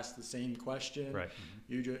meant to ask the same question. Right.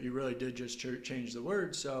 You really did just change the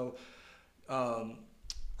word. So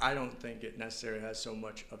I don't think it necessarily has so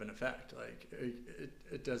much of an effect. Like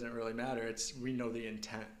it doesn't really matter. We know the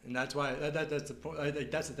intent, and that's why that's the point. I think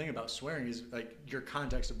that's the thing about swearing is like your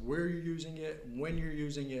context of where you're using it, when you're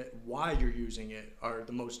using it, why you're using it are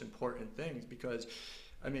the most important things. Because,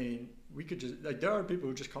 I mean, we could just there are people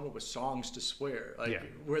who just come up with songs to swear,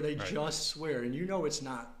 where they just swear, and it's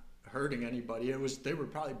not hurting anybody. They were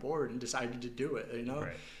probably bored and decided to do it,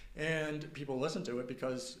 Right. and people listen to it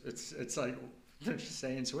because it's like. They're just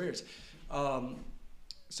saying swears.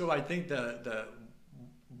 So I think the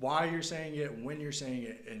why you're saying it, when you're saying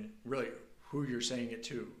it, and really who you're saying it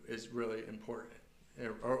to is really important,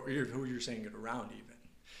 or who you're saying it around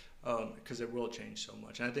even, because it will change so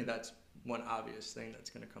much. And I think that's one obvious thing that's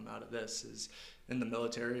going to come out of this is in the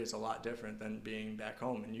military is a lot different than being back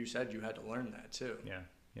home. And you said you had to learn that too.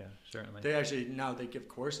 Yeah, certainly. They actually, now they give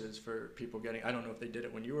courses for people getting, I don't know if they did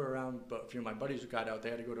it when you were around, but a few of my buddies who got out, they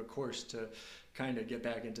had to go to a course to kind of get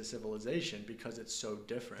back into civilization because it's so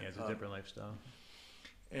different. Yeah, it's a different lifestyle.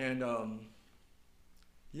 And I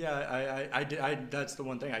did. That's the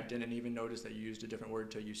one thing I didn't even notice that you used a different word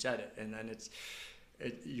till you said it, and then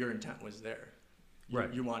your intent was there.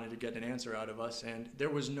 Right. You wanted to get an answer out of us, and there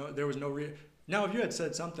was no Now, if you had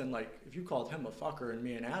said something like, if you called him a fucker and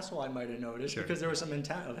me an asshole, I might have noticed because there was some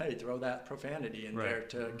intent of, hey, throw that profanity in there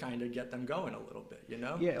to kind of get them going a little bit,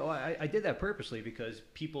 Yeah, well, I did that purposely because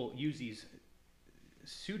people use these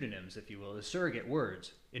pseudonyms, if you will, the surrogate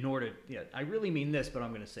words in order. I really mean this, but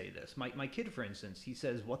I'm going to say this. My kid, for instance, he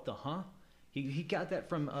says, "What the huh?" He got that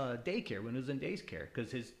from daycare when he was in daycare because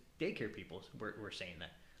his daycare people were saying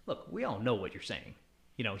that. Look, we all know what you're saying.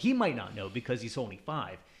 You know, he might not know because he's only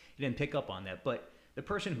 5. He didn't pick up on that. But the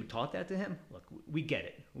person who taught that to him, look, we get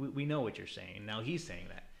it. We know what you're saying. Now he's saying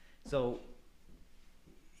that. So,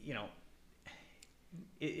 you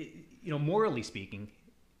know, morally speaking,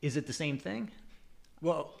 is it the same thing?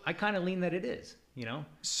 Well, I kind of lean that it is, you know?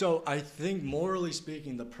 so I think morally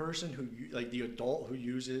speaking, the person who, like the adult who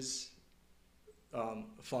uses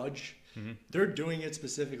fudge, they're doing it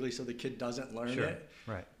specifically so the kid doesn't learn Sure. it.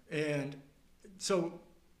 Right. And so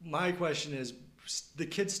my question is, the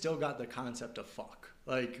kid still got the concept of fuck,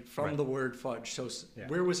 like from Right. the word fudge. So Yeah.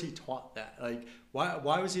 where was he taught that? Like,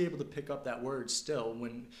 why was he able to pick up that word still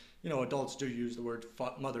when, you know, adults do use the word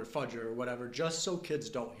mother fudger or whatever, just so kids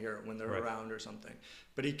don't hear it when they're Right. around or something.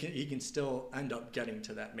 But he can still end up getting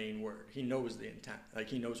to that main word. He knows the intent, like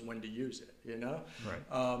he knows when to use it, you know?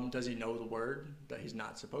 Right. Does he know the word that he's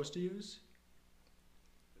not supposed to use?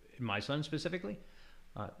 My son specifically,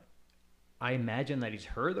 I imagine that he's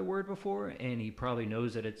heard the word before, and he probably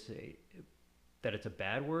knows that it's a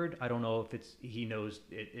bad word. I don't know if he knows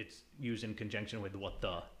it's used in conjunction with what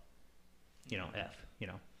the, you know, F, you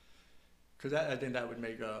know. Because I think that would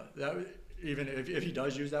make even if he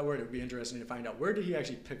does use that word, it would be interesting to find out where did he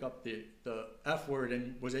actually pick up the F word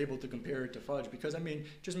and was able to compare it to fudge. Because I mean,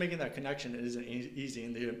 just making that connection isn't easy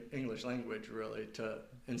in the English language, really, to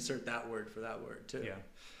insert that word for that word too. Yeah.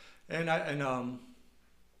 And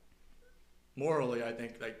morally, I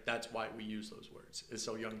think like that's why we use those words, is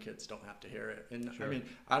so young kids don't have to hear it. And Sure. I mean,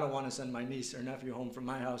 I don't want to send my niece or nephew home from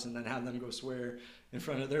my house and then have them go swear in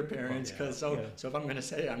front of their parents. yeah. Because so if I'm going to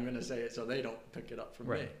say it, I'm going to say it so they don't pick it up from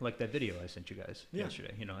me. Right. Like that video I sent you guys Yeah.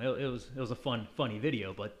 yesterday. You know, it was a funny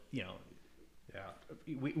video, but you know, Yeah.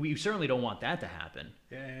 we certainly don't want that to happen.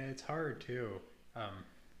 Yeah, and it's hard too.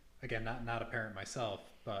 Again, not a parent myself,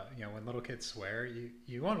 but you know, when little kids swear,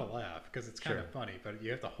 you want to laugh because it's kind Sure. of funny, but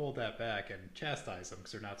you have to hold that back and chastise them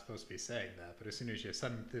because they're not supposed to be saying that. But as soon as you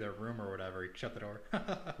send them to their room or whatever, you shut the door.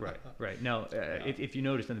 Right. Now, if you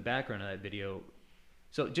noticed in the background of that video,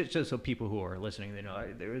 so just so people who are listening, they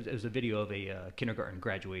know there was a video of a kindergarten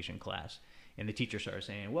graduation class, and the teacher started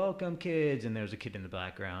saying, "Welcome, kids," and there was a kid in the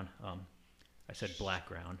background. I said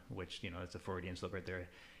background, which, you know, it's a Freudian slip right there.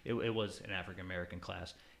 It was an African American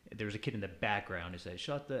class. There was a kid in the background who said,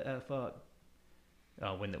 "Shut the F up,"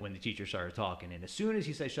 when the teacher started talking. And as soon as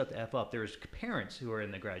he said, "Shut the F up," there was parents who were in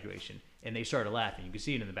the graduation, and they started laughing. You could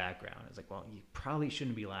see it in the background. It's like, well, you probably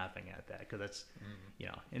shouldn't be laughing at that, because that's, you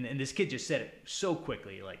know, and this kid just said it so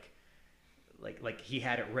quickly, like he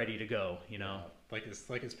had it ready to go, you know. Like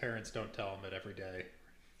his parents don't tell him it every day.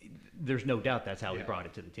 There's no doubt that's how he Yeah. brought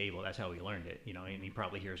it to the table. That's how he learned it, you know, and he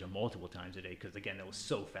probably hears it multiple times a day, because again, it was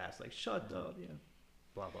so fast, like, shut up, yeah,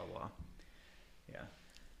 blah, blah, blah. Yeah.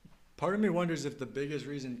 Part of me wonders if the biggest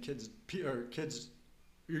reason parents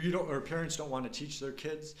don't want to teach their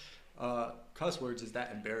kids cuss words is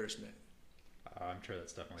that embarrassment. I'm sure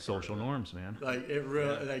that's definitely Social part of it. norms, man. Like it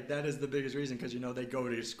really, like that is the biggest reason, because you know they go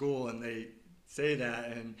to school and they say that,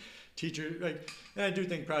 and teachers and I do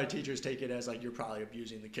think probably teachers take it as like you're probably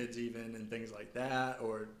abusing the kids even and things like that,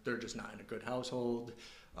 or they're just not in a good household.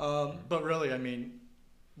 But really, I mean,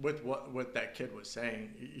 with what that kid was saying,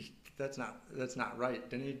 that's not right.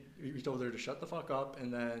 Didn't he told her to shut the fuck up,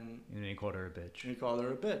 and then he called her a bitch. he called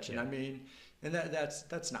her a bitch. And Yeah. I mean, and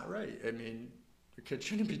that's not right. I mean, your kid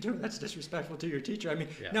shouldn't be doing that's disrespectful to your teacher. I mean,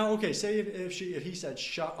 Yeah. now okay, say if he said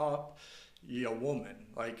shut up, you woman,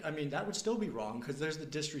 like, I mean, that would still be wrong, because there's the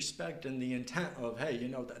disrespect and the intent of, hey, you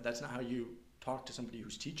know, that's not how you talk to somebody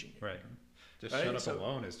who's teaching you. Right. Just Right, shut up so-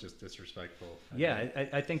 alone is just disrespectful. Yeah,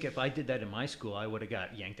 I think if I did that in my school, I would have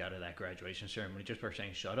got yanked out of that graduation ceremony just for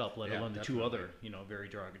saying shut up, let Yeah, alone the two definitely. other, you know, very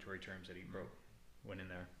derogatory terms that he went in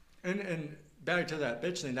there. And back to that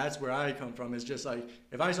bitch thing, that's where I come from. Is just like,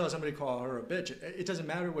 if I saw somebody call her a bitch, it doesn't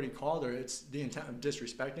matter what he called her. It's the intent of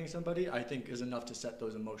disrespecting somebody, I think, is enough to set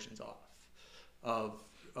those emotions off of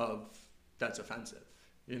that's offensive,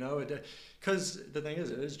 you know, because the thing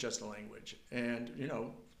is, it is just a language, and you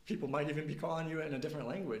know, people might even be calling you in a different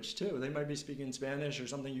language too. They might be speaking Spanish or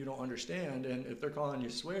something you don't understand, and if they're calling you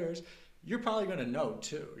swears, you're probably going to know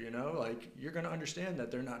too, you know, like you're going to understand that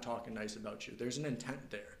they're not talking nice about you. There's an intent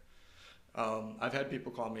there. I've had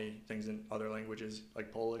people call me things in other languages,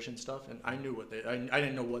 like Polish and stuff, and I knew I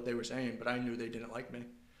didn't know what they were saying, but I knew they didn't like me,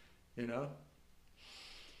 you know?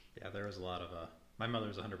 Yeah, there was a lot of my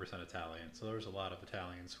mother's 100% Italian, so there was a lot of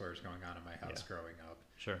Italian swears going on in my house growing up.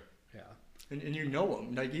 Sure. Yeah. And you know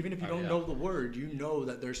them. Like, even if you Oh, don't yeah. know the word, you know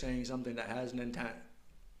that they're saying something that has an intent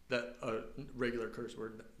that a regular curse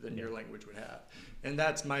word than your language would have. And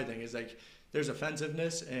that's my thing, is like, there's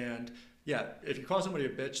offensiveness, and yeah, if you call somebody a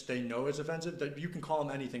bitch, they know it's offensive. That you can call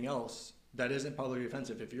them anything else, that isn't publicly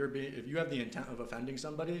offensive, if you have the intent of offending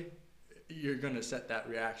somebody, you're going to set that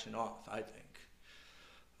reaction off, I think.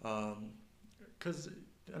 Because,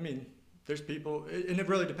 I mean, there's people, and it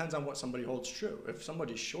really depends on what somebody holds true. If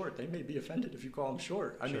somebody's short, they may be offended if you call them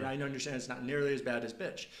short. I mean, I understand it's not nearly as bad as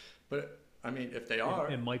bitch, but I mean, if they are,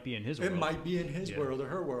 It might be in his world. it might be in his Yeah. world or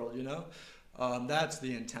her world, you know? That's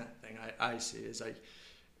the intent thing I see is like,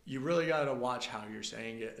 you really got to watch how you're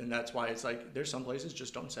saying it. And that's why it's like, there's some places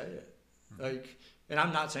just don't say it. Like, and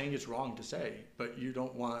I'm not saying it's wrong to say, but you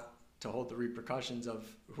don't want to hold the repercussions of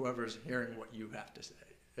whoever's hearing what you have to say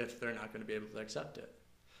if they're not going to be able to accept it.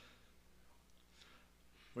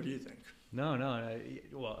 What do you think? No,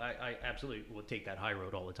 I absolutely will take that high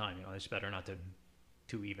road all the time. You know, it's better not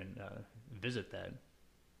to even visit that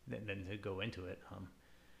than to go into it.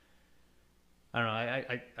 I don't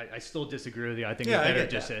know. I still disagree with you. I think Yeah, I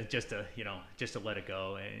it's get better just to let it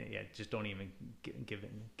go and just don't even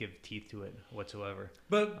give teeth to it whatsoever.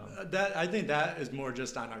 But that I think that is more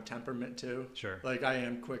just on our temperament too. Sure. Like I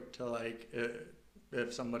am quick to like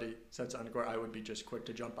if somebody said something to court, I would be just quick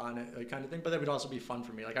to jump on it, like kind of thing. But that would also be fun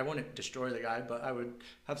for me. Like I wouldn't destroy the guy, but I would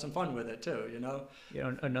have some fun with it too. You know. You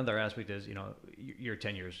know, another aspect is you're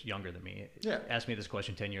 10 years younger than me. Yeah. Ask me this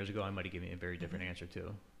question 10 years ago, I might have given you a very different answer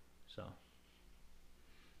too. So.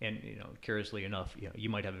 And curiously enough, you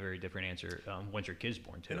might have a very different answer once your kid's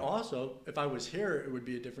born too. And also, if I was here, it would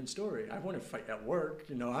be a different story. I wouldn't fight at work.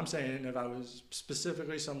 I'm saying if I was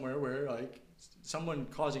specifically somewhere where like someone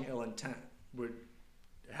causing ill intent would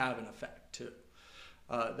have an effect too.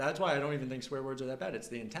 That's why I don't even think swear words are that bad. It's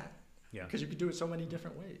the intent. Yeah. Because you could do it so many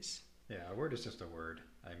different ways. Yeah, a word is just a word.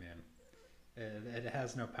 I mean, it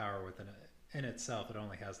has no power within it. In itself, it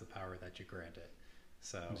only has the power that you grant it.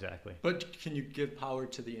 So Exactly. But can you give power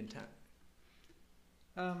to the intent?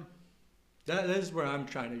 Um, That is where I'm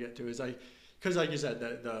trying to get to. Is like, because like you said,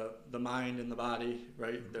 the mind and the body,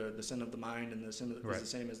 right? The sin of the mind and the sin is the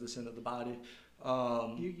same as the sin of the body.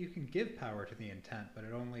 you can give power to the intent, but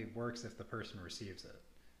it only works if the person receives it.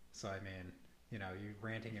 So I mean, you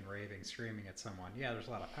ranting and raving, screaming at someone. Yeah, there's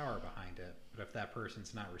a lot of power behind it, but if that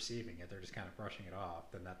person's not receiving it, they're just kind of brushing it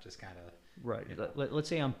off. Then that just kind of Right. Let's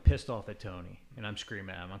say I'm pissed off at Tony and I'm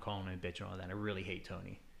screaming at him. I'm calling him a bitch and all that. I really hate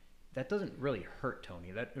Tony. That doesn't really hurt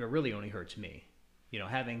Tony. That really only hurts me.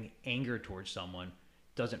 Having anger towards someone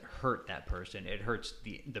doesn't hurt that person. It hurts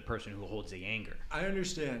the person who holds the anger. I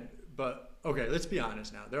understand, but okay, let's be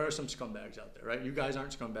honest now. There are some scumbags out there, right? You guys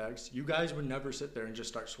aren't scumbags. You guys would never sit there and just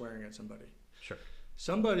start swearing at somebody. Sure.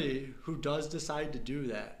 Somebody who does decide to do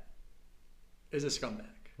that is a scumbag,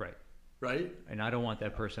 Right. right? And I don't want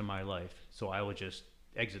that person in my life, so I would just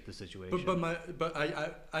exit the situation. But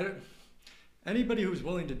I don't. Anybody who's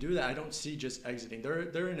willing to do that, I don't see just exiting.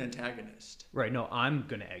 They're an antagonist. Right. No, I'm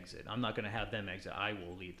going to exit. I'm not going to have them exit. I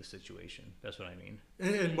will leave the situation. That's what I mean.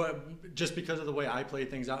 And just because of the way I play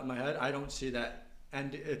things out in my head, I don't see that.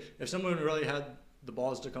 And if someone really had the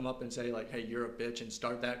balls to come up and say like, "Hey, you're a bitch," and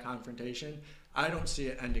start that confrontation, I don't see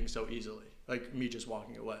it ending so easily. Like me just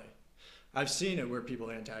walking away. I've seen it where people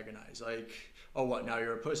antagonize, like, "Oh, what? Now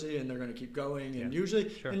you're a pussy," and they're going to keep going. And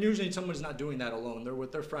usually someone's not doing that alone. They're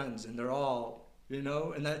with their friends, and they're all,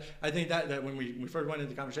 And that I think that when we first went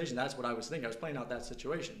into the conversation, that's what I was thinking. I was playing out that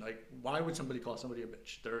situation. Like, why would somebody call somebody a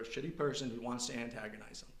bitch? They're a shitty person who wants to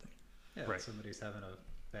antagonize something. yeah, Right. somebody's having a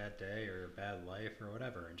bad day or a bad life or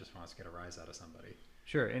whatever, and just wants to get a rise out of somebody.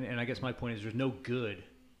 Sure. And I guess my point is there's no good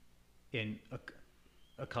in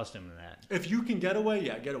accustoming to that. If you can get away,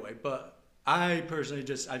 yeah, get away. But I personally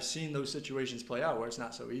I've seen those situations play out where it's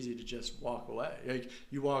not so easy to just walk away. Like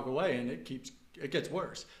you walk away and it gets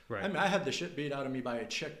worse. Right. I mean, I had the shit beat out of me by a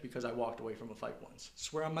chick because I walked away from a fight once.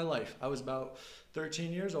 Swear on my life. I was about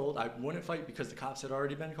 13 years old. I wouldn't fight because the cops had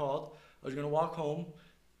already been called. I was going to walk home.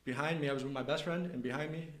 Behind me, I was with my best friend, and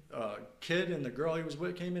behind me, a kid and the girl he was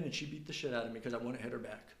with came in, and she beat the shit out of me because I wouldn't hit her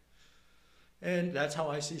back. And that's how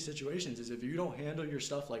I see situations, is if you don't handle your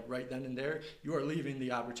stuff like right then and there, you are leaving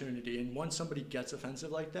the opportunity. And once somebody gets offensive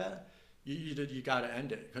like that, you got to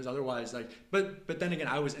end it, because otherwise, like, but then again,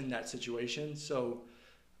 I was in that situation, so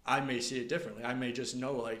I may see it differently. I may just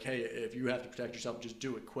know, like, hey, if you have to protect yourself, just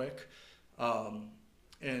do it quick.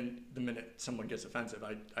 And the minute someone gets offensive,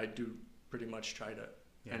 I do pretty much try to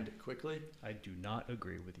end it quickly. I do not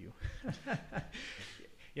agree with you.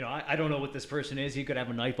 I don't know what this person is. He could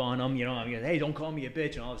have a knife on him. I mean, hey, don't call me a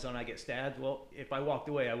bitch, and all of a sudden I get stabbed. Well, if I walked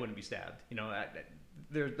away, I wouldn't be stabbed.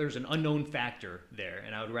 There's an unknown factor there,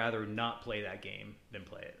 and I would rather not play that game than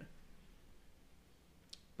play it.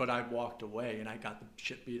 But I walked away, and I got the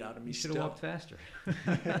shit beat out of me. You should have walked faster.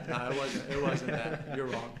 No, it wasn't that. You're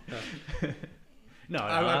wrong. No,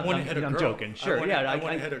 I wouldn't hit a girl. I'm joking. Sure, I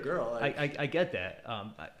wouldn't hit a girl. I get that.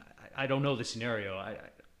 I don't know the scenario.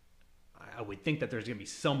 I would think that there's gonna be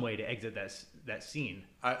some way to exit that scene.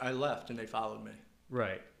 I left and they followed me.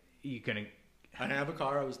 Right. You gonna. I didn't have a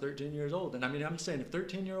car. I was 13 years old, and I mean, I'm saying if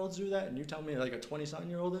 13-year-olds do that, and you tell me like a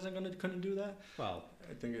 20-something-year-old couldn't do that, Well,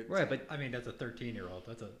 I think it's Right, but I mean, as a 13-year-old,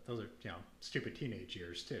 those are stupid teenage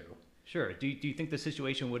years too. sure. Do you think the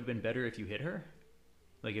situation would have been better if you hit her,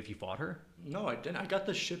 like if you fought her? No, I didn't. I got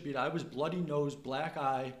the shit beat. I was bloody nose, black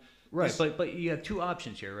eye. Right, This- but you have two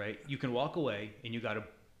options here, right? You can walk away and you got a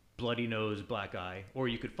bloody nose, black eye, or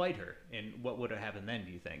you could fight her. And what would have happened then?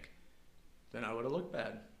 Do you think? Then I would have looked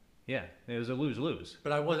bad. Yeah, it was a lose-lose.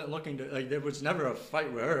 But I wasn't looking to like. There was never a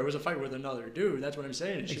fight with her. It was a fight with another dude. That's what I'm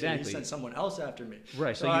saying. Exactly. He sent someone else after me.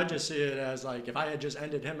 Right. So So I you, just see it as like if I had just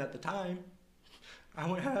ended him at the time, I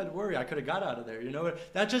wouldn't have had to worry. I could have got out of there. You know,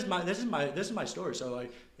 that's just my. This is my story. So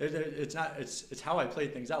like, it's not. It's how I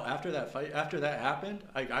played things out. After that fight, after that happened,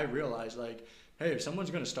 I realized like, hey, if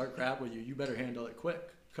someone's gonna start crap with you, you better handle it quick.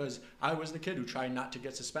 Because I was the kid who tried not to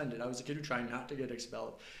get suspended. I was the kid who tried not to get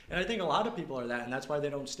expelled. And I think a lot of people are that, and that's why they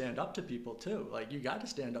don't stand up to people too. Like you got to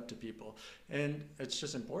stand up to people, and it's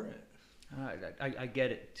just important. I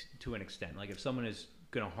get it to an extent. Like if someone is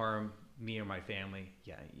gonna harm me or my family,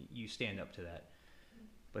 yeah, you stand up to that.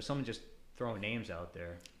 But someone just throwing names out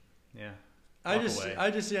there, yeah. I walk just away. I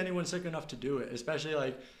just see anyone sick enough to do it, especially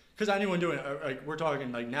like because anyone doing it, like we're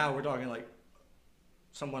talking like now we're talking like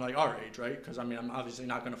someone like our age, right? Because I mean I'm obviously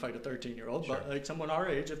not going to fight a 13-year-old, Sure. but like someone our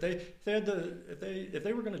age, if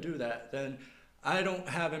they were going to do that, then I don't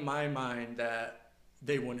have in my mind that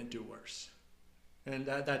they wouldn't do worse. And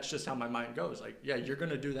that's just how my mind goes. Like, yeah, you're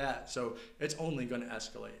going to do that, so it's only going to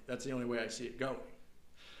escalate. That's the only way I see it going.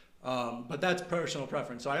 But that's personal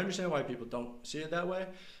preference. So I understand why people don't see it that way.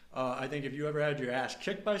 I think if you ever had your ass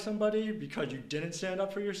kicked by somebody because you didn't stand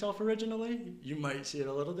up for yourself originally, you might see it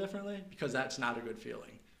a little differently because that's not a good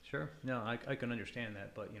feeling. Sure. No, I can understand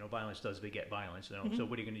that, but violence does beget violence. So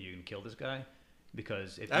what are you gonna do? You can kill this guy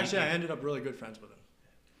because if Actually, I ended up really good friends with him.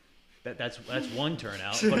 that's one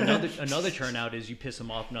turnout, but another turnout is you piss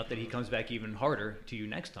him off enough that he comes back even harder to you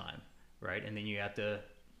next time, right? And then you have to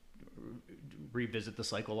revisit the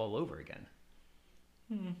cycle all over again.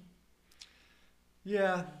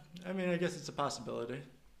 Yeah, I mean, I guess it's a possibility.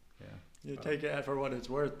 Yeah. You take it for what it's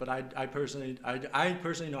worth, but I personally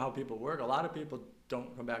know how people work. A lot of people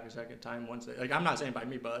don't come back a second time once they, like, I'm not saying by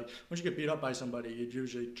me, but like, once you get beat up by somebody, you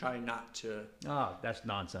usually try not to. Oh, that's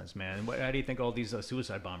nonsense, man. How do you think all these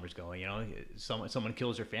suicide bombers go? Someone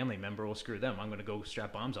kills their family member, well, screw them. I'm going to go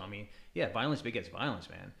strap bombs on me. Yeah, violence begets violence,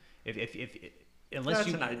 man. Unless That's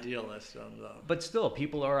you, an idealist, though. but still,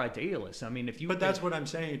 people are idealists. I mean, if you. But that's what I'm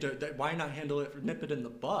saying. Why not handle it, nip it in the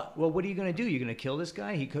butt? Well, what are you going to do? You're going to kill this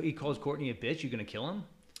guy? He calls Courtney a bitch. You're going to kill him?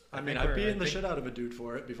 I mean, think I've beaten the I think- shit out of a dude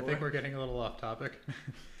for it before. I think we're getting a little off topic.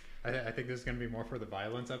 I think this is going to be more for the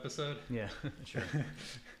violence episode. Yeah, sure.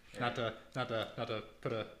 Not to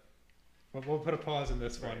put a. We'll put a pause in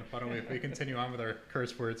this one. Why don't we continue on with our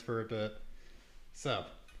curse words for a bit? So,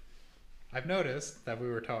 I've noticed that we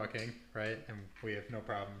were talking, right, and we have no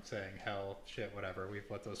problem saying hell, shit, whatever. We've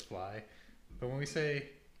let those fly. But when we say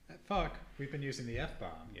fuck, we've been using the F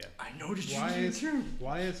bomb. Yeah. I noticed Why you did is too.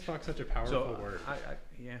 why is fuck such a powerful word?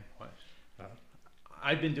 Yeah. What? Uh,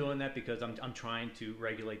 I've been doing that because I'm trying to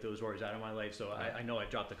regulate those words out of my life. So I know I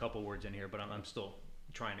dropped a couple words in here, but I'm still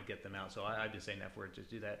trying to get them out. So I've been saying that word to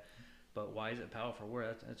do that. But why is it a powerful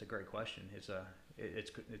word? That's a great question.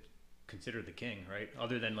 It's considered the king, right?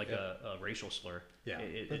 Other than like a racial slur. Yeah,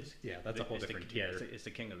 It's that's a whole different tier. It's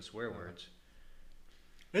the king of the swear words.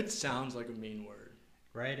 It sounds like a mean word.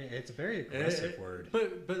 Right? It's a very aggressive word.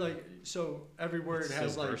 But like, so every word It's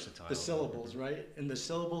has so like versatile. the syllables, right? And the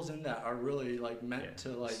syllables in that are really like meant Yeah. to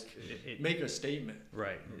like It- make a statement.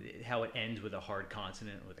 Right. How it ends with a hard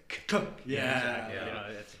consonant with a k. Yeah. Exactly.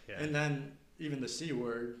 yeah. Yeah. And then even the C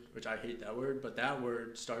word, which I hate that word, but that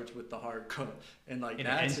word starts with the hard k, and like And,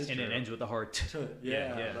 that's it ends with a hard t.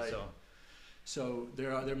 yeah. Yeah. Like, so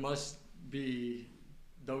there must be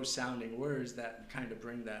those sounding words that kind of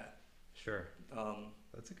bring that. Sure.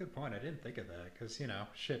 That's a good point. I didn't think of that because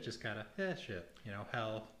shit just kind of shit.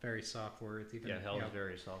 Hell, very soft words. Even Hell is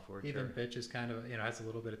very soft word. even Sure. bitch is kind of has a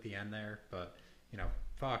little bit at the end there, but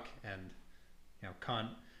fuck and cunt.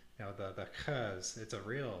 The cuz it's a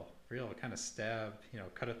real kind of stab.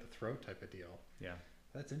 Cut at the throat type of deal. Yeah.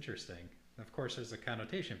 That's interesting. Of course, there's a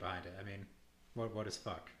connotation behind it. I mean, what is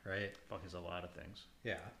fuck, right? Fuck is a lot of things.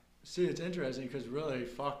 Yeah. See, it's interesting because really,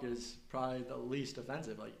 fuck is probably the least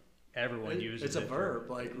offensive. Like Everyone uses it's a it. verb.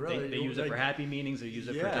 Like really, They use it like, for happy meanings. They use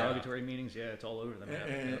it for Yeah. derogatory meanings. Yeah, it's all over the map.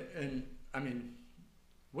 And I mean,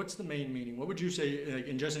 What's the main meaning? What would you say, like,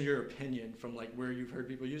 in just in your opinion, from like where you've heard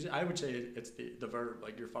people use it? I would say it's the verb,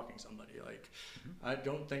 like you're fucking somebody. Like, I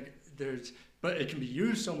don't think there's, but it can be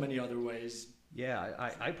used so many other ways. Yeah,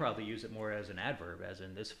 I probably use it more as an adverb, as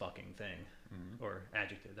in this fucking thing, or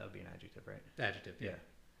adjective. That would be an adjective, right? Adjective, yeah.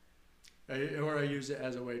 Or I use it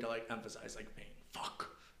as a way to like emphasize like pain. Fuck.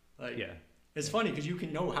 Like, Yeah. it's funny because you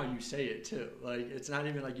can know how you say it too. Like, it's not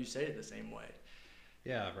even like you say it the same way.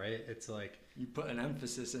 Yeah, right. It's like, You put an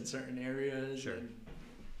emphasis in certain areas. Sure. And,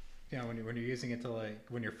 you know, when you're using it to like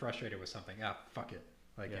when you're frustrated with something, fuck it.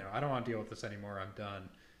 Like, Yeah. you know, I don't want to deal with this anymore. I'm done.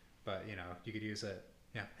 But you know, you could use it.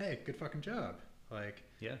 Yeah, hey, good fucking job. Like,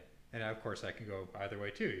 Yeah. and of course that can go either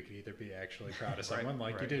way too. You could either be actually proud of Right, someone,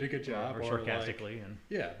 like you right. did a good job, or or like, sarcastically, and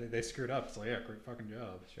yeah, they screwed up. It's like, yeah, great fucking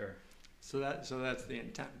job. sure. so that's the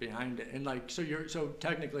intent behind it. And like, so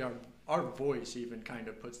technically our voice even kind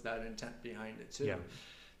of puts that intent behind it too. Yeah.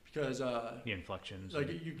 Because The inflections. like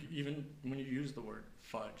and- you even when you use the word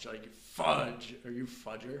fudge, like fudge, are you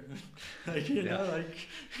fudger? Like, you know, like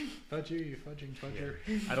Fudge you fudging fudger.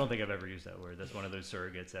 I don't think I've ever used that word. That's one of those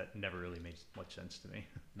surrogates that never really made much sense to me.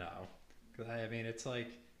 No, because I mean, it's like,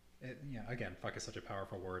 you know, again, fuck is such a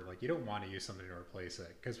powerful word. Like, you don't want to use something to replace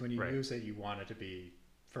it, because when you Right. use it, you want it to be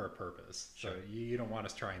for a purpose. Sure. So you don't want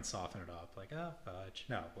to try and soften it up, like, fudge.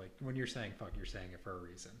 No, like when you're saying fuck, you're saying it for a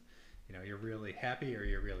reason. You know, you're really happy or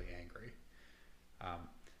you're really angry.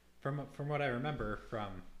 From what I remember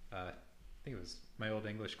from, I think it was my old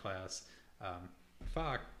English class,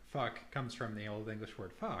 fuck comes from the old English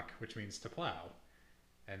word fuck, which means to plow.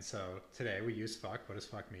 And so today we use fuck. What does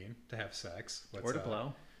fuck mean? To have sex. Or to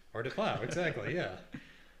plow. Or to plow, exactly, yeah.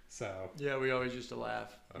 So, yeah, we always used to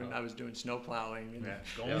laugh when Uh-huh. I was doing snow plowing. And Yeah.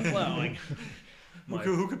 Going plowing.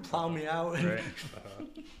 who could plow me out? Right. uh,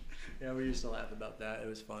 Yeah, we used to laugh about that. It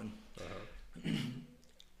was fun.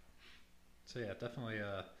 so yeah, definitely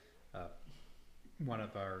one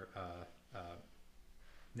of our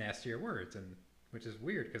nastier words, and which is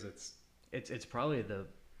weird because It's probably the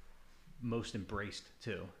most embraced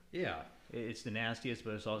too. yeah, It's the nastiest,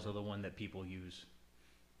 but it's also the one that people use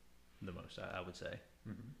the most. I would say.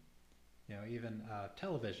 you know, even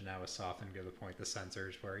television now is softened to the point, the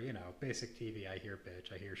censors, where, you know, basic TV, I hear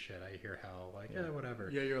bitch, I hear shit, I hear hell, like, Yeah. whatever.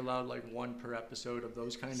 Yeah, you're allowed like one per episode of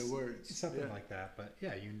those kind of words. Something Yeah. like that. But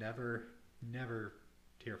yeah, you never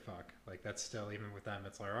hear fuck. Like, that's still, even with them,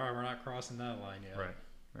 it's like, oh, we're not crossing that line yet.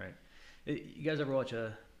 Right. You guys ever watch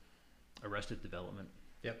Arrested Development?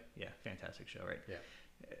 Yep. Yeah, fantastic show, right? Yeah.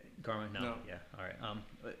 Carmen? No. No. Yeah. All right.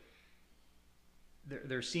 But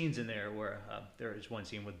there's scenes in there where there is one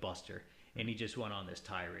scene with Buster, and he just went on this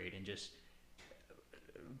tirade and just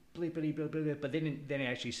bleepity bleep bleep, but they didn't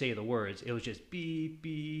actually say the words. It was just beep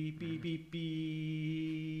beep beep beep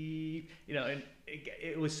beep. You know, and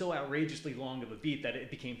it was so outrageously long of a beat that it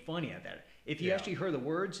became funny at that. If you Yeah. actually heard the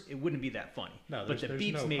words, it wouldn't be that funny. No, but there's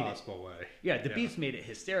beeps no made it. possible way. Yeah, the beats made it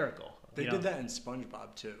hysterical. They you did know? that in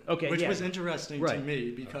SpongeBob too. Okay, which yeah. was interesting to Right.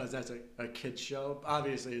 me because that's a kid's show.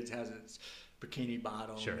 Obviously, it has its bikini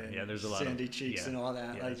bottom Sure, and yeah, there's a lot of- sandy cheeks yeah, and all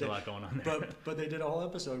that. Yeah, like there's a lot going on there. but they did a whole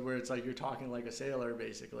episode where it's like you're talking like a sailor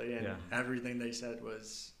basically, and Yeah. everything they said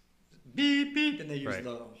was beep beep, and they used Right.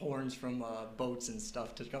 the horns from boats and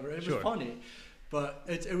stuff to cover it. It Sure. was funny, but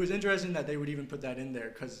it was interesting that they would even put that in there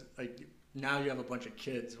because like now you have a bunch of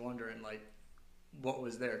kids wondering like what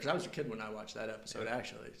was there, because I was a kid when I watched that episode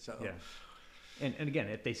actually. So Yeah. And again,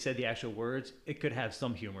 if they said the actual words, it could have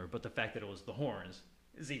some humor, but the fact that it was the horns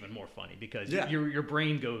is even more funny because Yeah. your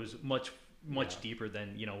brain goes much Yeah. deeper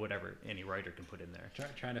than, you know, whatever any writer can put in there.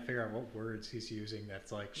 Trying to figure out what words he's using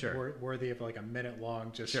that's like Sure. worthy of like a minute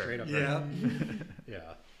long, just Sure. straight up. Yeah.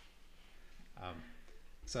 Yeah.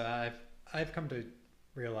 So I've come to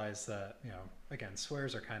realize that, you know, again,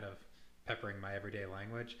 swears are kind of peppering my everyday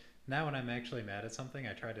language. Now when I'm actually mad at something,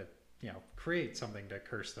 I try to, you know, create something to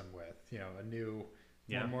curse them with, you know, a new,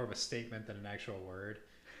 Yeah. more of a statement than an actual word.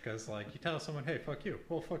 Because like you tell someone, hey, fuck you.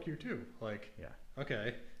 Well, fuck you too. Like, Yeah.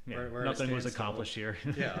 okay. Yeah. Where Nothing was stands accomplished here.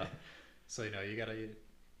 yeah. So, you know, you got to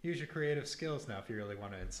use your creative skills now if you really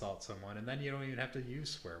want to insult someone. And then you don't even have to use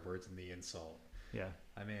swear words in the insult. Yeah.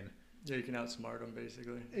 I mean, yeah, you can outsmart them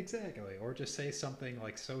basically. exactly. Or just say something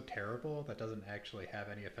like so terrible that doesn't actually have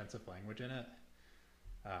any offensive language in it.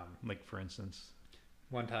 Like, for instance.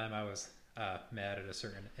 One time I was mad at a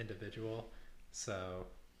certain individual. So,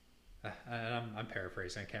 and I'm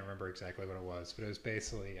paraphrasing. I can't remember exactly what it was. But it was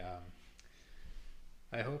basically,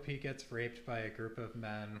 I hope he gets raped by a group of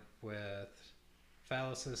men with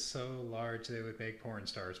phalluses so large they would make porn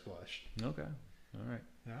stars blush. Okay. All right.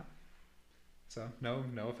 Yeah. So no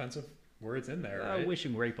offensive words in there, right?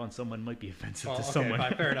 Wishing rape on someone might be offensive Well, to okay, someone.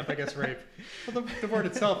 fine, fair enough. I guess rape. Well, the word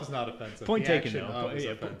itself is not offensive. Point The taken, action though. of is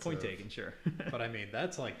Yeah, offensive. point taken, sure. But I mean,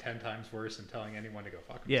 that's like 10 times worse than telling anyone to go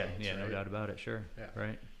fuck Yeah, themselves. yeah, right? no doubt about it, sure. Yeah.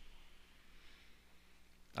 Right.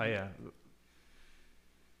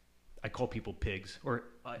 I call people pigs or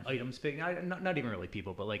items pig. Not even really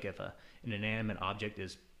people, but like if an inanimate object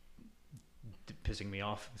is pissing me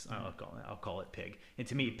off, I'll call it pig. And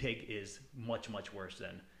to me, pig is much worse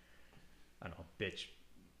than, I don't know, bitch,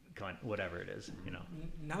 cunt, whatever it is. You know.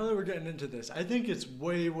 Now that we're getting into this, I think it's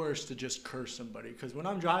way worse to just curse somebody. Because when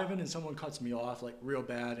I'm driving and someone cuts me off like real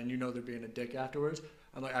bad, and you know they're being a dick afterwards,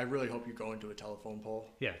 I'm like, I really hope you go into a telephone pole.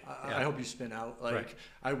 Yeah. I hope you spin out. Like, Right.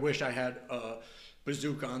 I wish I had a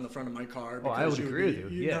bazooka on the front of my car. Oh, I would you'd agree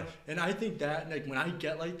with you. Yeah. know, and I think that, like, when I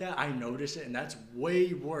get like that, I notice it, and that's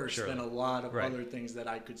way worse Sure. than a lot of Right. other things that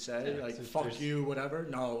I could say, Yeah, like so "fuck there's- you," whatever.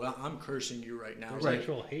 No, I'm cursing you right now. There's Like,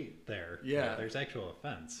 actual hate there. Yeah. There's actual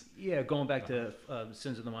offense. Yeah, going back to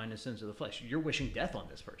sins of the mind and sins of the flesh. You're wishing death on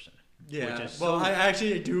this person. yeah. Which is Well, so- I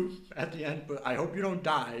actually do at the end, but I hope you don't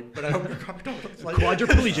die. But I hope you're comfortable. Like,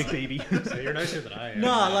 Quadriplegic, baby. So you're nicer than I am. No,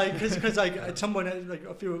 like, cause like someone, like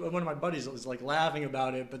one of my buddies was like laughing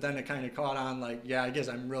about it, but then it kind of caught on, like, yeah, I guess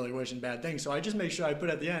I'm really wishing bad things. So I just make sure I put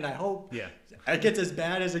at the end, I hope Yeah. it gets as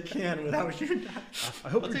bad as it can without you. I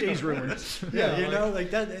hope I'll your take day's a- ruined. Yeah, you like- know, like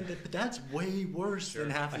that. But that's way worse than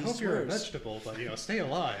half I these hope you're a swears. vegetable, but stay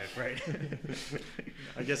alive. Right.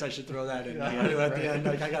 I guess I should throw that in Yeah, at right. the end.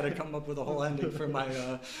 Like, I got to come up with a whole ending for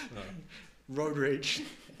my road rage.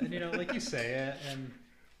 And like you say it, and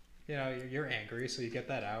you're angry, so you get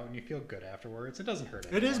that out, and you feel good afterwards. It doesn't hurt.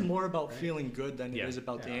 It is anyone, more about right? feeling good than Yeah. it is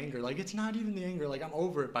about the Yeah. anger. Like, it's not even the anger. Like, I'm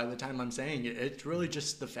over it by the time I'm saying it. It's really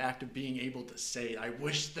just the fact of being able to say, I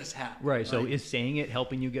wish this happened. Right. So Like, is saying it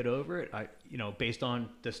helping you get over it? Based on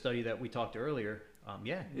the study that we talked earlier,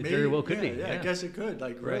 yeah, it very well could be. Yeah, I guess it could.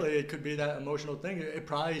 Like, Right. really, it could be that emotional thing. It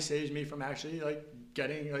probably saves me from actually, like,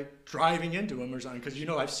 driving into him or something. Because,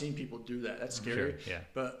 I've seen people do that. That's scary. Sure, yeah.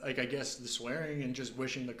 But, like, I guess the swearing and just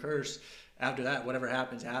wishing the curse, after that, whatever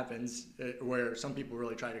happens, happens. Where some people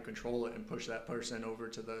really try to control it and push that person over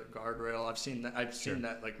to the guardrail. I've seen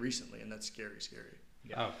that, like, recently, and that's scary.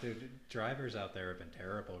 Oh, dude, drivers out there have been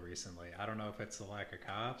terrible recently. I don't know if it's the lack of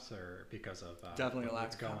cops or because of Definitely a lack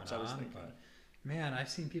what's of going cops, I was on, thinking. but man, I've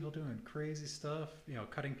seen people doing crazy stuff.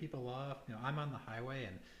 Cutting people off. I'm on the highway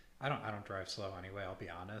and I don't drive slow anyway. I'll be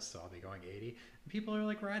honest, so I'll be going 80. And people are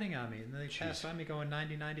like riding on me, and they pass by me going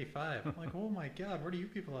 90, 95. I'm like, oh my god, where do you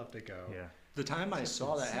people have to go? Yeah. The time I It's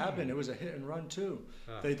saw that insane. happen, it was a hit and run too.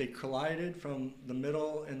 Ugh. They collided from the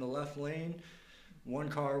middle in the left lane. One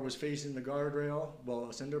car was facing the guardrail, well,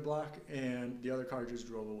 a cinder block, and the other car just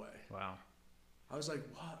drove away. Wow. I was like,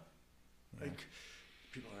 what? Yeah. Like,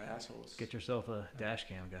 people are assholes. Get yourself a dash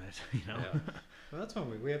cam, guys. Yeah. Well, that's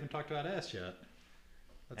one we haven't talked about ass yet.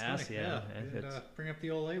 That's Ass, funny. yeah, We did, it's- bring up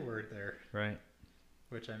the old A word there, Right.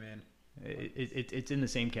 which I mean, It's in the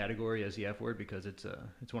same category as the F word because it's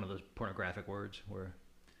one of those pornographic words where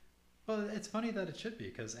well, it's funny that it should be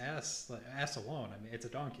because ass alone. I mean, it's a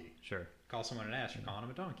donkey. sure Call someone an ass, you're calling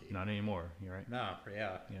him a donkey. not anymore. You're right. No,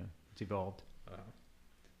 yeah. Yeah, it's evolved.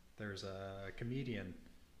 There's a comedian.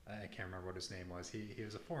 I can't remember what his name was. He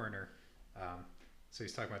was a foreigner. So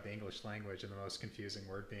he's talking about the English language and the most confusing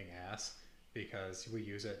word being ass because we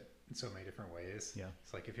use it in so many different ways. Yeah.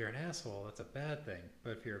 It's like if you're an asshole, that's a bad thing.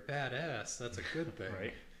 But if you're a badass, that's a good thing.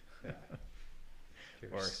 Right. Yeah.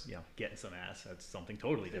 Or getting some ass. That's something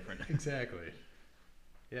totally different. Exactly.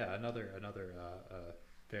 Yeah. Another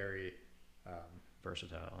very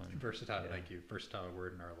Versatile. And, versatile. yeah. Thank you. Versatile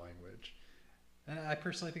word in our language. And I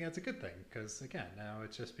personally think that's a good thing because again, now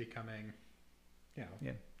it's just becoming,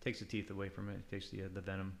 Yeah, takes the teeth away from it. Takes the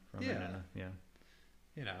venom from it. Yeah.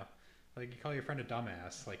 And, Like you call your friend a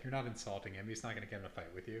dumbass, like you're not insulting him. He's not going to get in a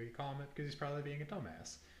fight with you. You call him it because he's probably being a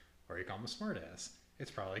dumbass, or you call him a smartass.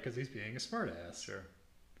 It's probably because he's being a smartass. Sure.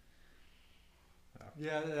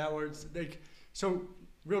 Yeah, that word's like. So,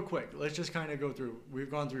 real quick, let's just kind of go through. We've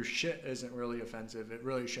gone through shit isn't really offensive. It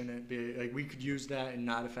really shouldn't be. Like, we could use that and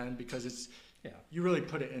not offend because it's. Yeah. You really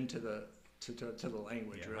put it into the to the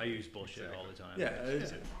language. Yeah, I really. use bullshit all the time. Yeah,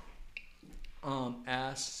 It's- it's-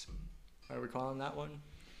 ass. Are we calling that one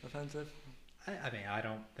offensive? I mean, I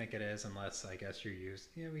don't think it is unless I guess you're used.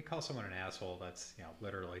 We call someone an asshole. That's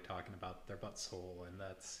literally talking about their butthole, and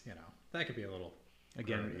that's that could be a little.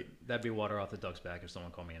 Again, Right. that'd be water off the duck's back if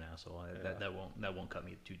someone called me an asshole. Yeah. That won't cut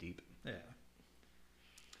me too deep. Yeah.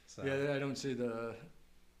 So Yeah, I don't see the.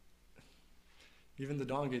 even the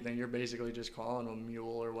donkey thing, you're basically just calling them mule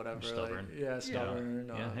or whatever. Stubborn. Like, yeah,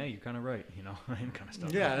 stubborn. Yeah, hey, you're kind of right. I am kind of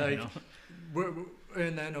stubborn. Yeah, you like, know?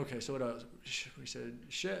 and then, okay, so what else? We said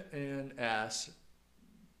shit and ass.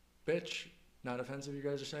 Bitch, not offensive, you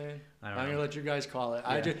guys are saying? I don't I'm know. going to let you guys call it.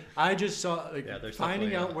 Yeah. I just saw, like, Yeah, there's finding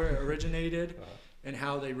definitely out where it originated Uh, and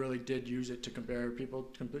how they really did use it to compare people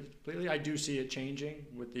completely. I do see it changing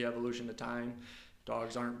with the evolution of time.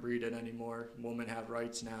 Dogs aren't breeded anymore. Women have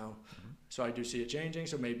rights now. So I do see it changing.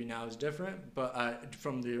 So maybe now is different. But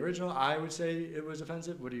from the original, I would say it was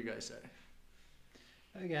offensive. What do you guys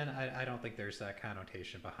say? Again, I don't think there's that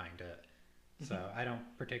connotation behind it. So I don't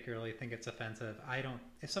particularly think it's offensive.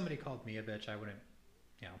 If somebody called me a bitch, I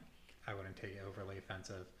wouldn't take it overly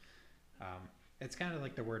offensive. It's kind of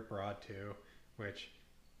like the word broad too, which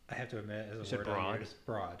I have to admit You is a said word broad? I use.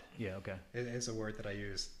 Broad. Yeah, okay. It is a word that I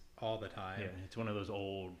use all the time. Yeah, it's one of those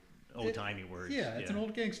old timey words. Yeah, it's an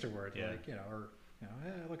old gangster word, Yeah. like, hey,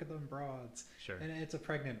 look at them broads. Sure. And it's a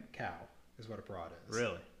pregnant cow is what a broad is.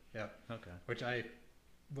 Really? Yep. Okay. Which I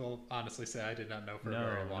will honestly say I did not know for a No,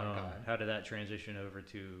 very long no. time. How did that transition over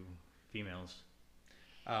to females?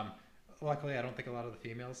 Luckily, I don't think a lot of the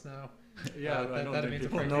females know. Yeah, I don't think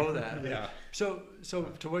people know that. Yeah. So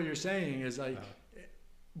to what you're saying is like,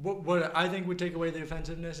 Uh, what I think would take away the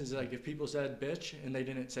offensiveness is like if people said bitch and they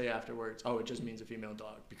didn't say afterwards, oh, it just means a female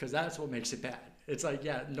dog, because that's what makes it bad. It's like,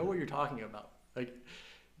 yeah, know what you're talking about. Like,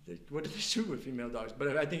 what do they do with female dogs?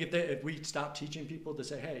 But I think if we stop teaching people to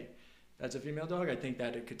say, hey, that's a female dog, I think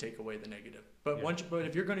that it could take away the negative. But Yeah. but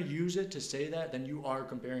if you're going to use it to say that, then you are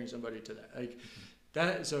comparing somebody to that. Like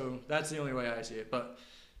that. So that's the only way I see it. But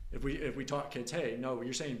if we taught kids, hey, no,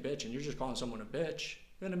 you're saying bitch and you're just calling someone a bitch,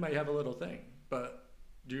 then it might have a little thing. But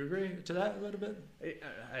do you agree to that a little bit?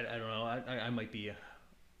 I don't know. I might be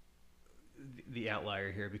the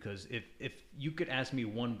outlier here, because if you could ask me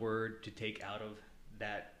one word to take out of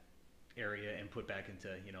that area and put back into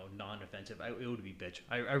non-offensive, it would be bitch.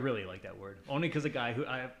 I really like that word, only because a guy who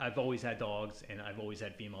I've always had dogs, and I've always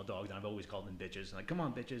had female dogs, and I've always called them bitches. Like, come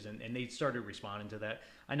on, bitches, and they started responding to that.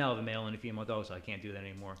 I now have a male and a female dog, so I can't do that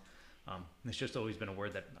anymore. It's just always been a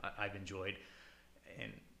word that I've enjoyed,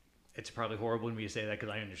 and it's probably horrible of me to say that because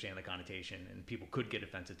I understand the connotation and people could get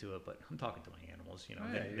offensive to it, but I'm talking to my animals, they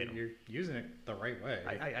don't. you're using it the right way.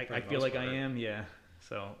 I feel like I am, yeah.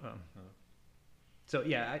 So, so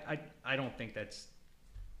yeah, I don't think that's,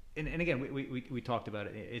 and again, we talked about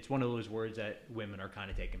it. It's one of those words that women are kind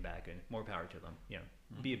of taken back, and more power to them.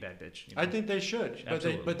 Be a bad bitch. I think they should,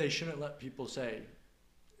 Absolutely. but they shouldn't let people say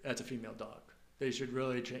that's a female dog. They should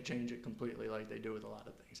really change it completely, like they do with a lot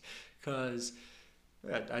of things, because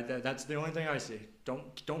that's the only thing I see.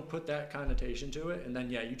 Don't put that connotation to it, and then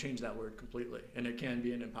you change that word completely, and it can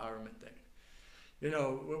be an empowerment thing.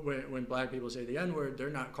 When black people say the N word, they're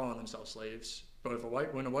not calling themselves slaves. But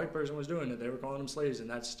when a white person was doing it, they were calling them slaves, and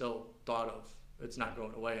that's still thought of. It's not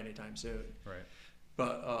going away anytime soon. Right.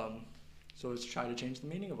 But so let's try to change the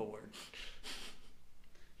meaning of a word.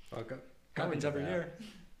 Well, Happens every year.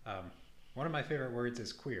 One of my favorite words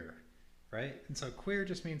is queer, right? And so queer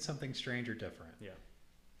just means something strange or different. Yeah.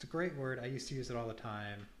 It's a great word. I used to use it all the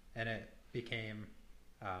time, and it became,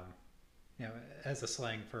 as a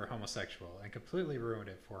slang for homosexual, and completely ruined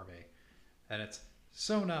it for me. And it's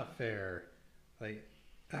so not fair. Like,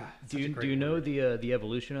 Do you know the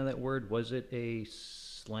evolution of that word? Was it a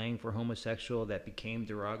slang for homosexual that became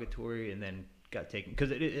derogatory and then got taken?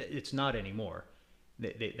 Because it's not anymore.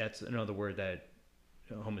 That's another word that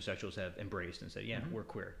homosexuals have embraced and said, we're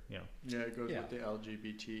queer. Yeah, it goes Yeah. with the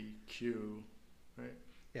LGBTQ, right?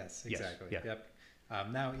 Yes, Yes, exactly. yeah.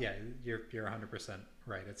 Yep. Now, you're 100%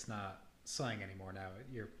 right. It's not slang anymore. Now,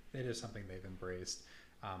 it is something they've embraced.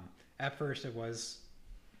 At first, it was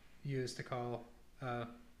used to call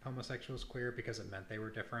homosexuals queer because it meant they were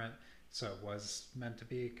different. So it was meant to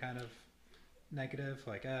be kind of negative,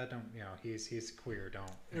 like, don't, he's queer.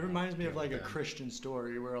 Don't. It reminds me of deal like a with him. Christian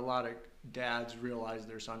story where a lot of dads realized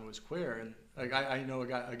their son was queer, and like I know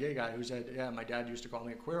a gay guy who said, yeah, my dad used to call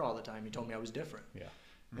me a queer all the time. He told me I was different. Yeah.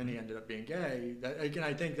 And he ended up being gay. Again,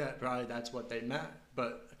 I think that probably that's what they meant,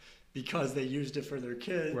 but because they used it for their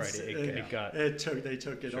kids, Right. they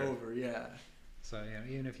took it Sure. over. Yeah. So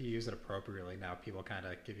even if you use it appropriately, now people kind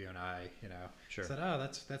of give you an eye. Sure. Said, oh,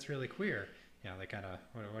 that's really queer. They kind of,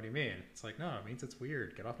 what do you mean? It's like, no, it means it's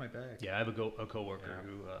weird. Get off my back. Yeah, I have a coworker Yeah.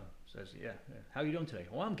 who says, how you doing today?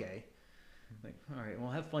 Well, I'm gay. Like, all right,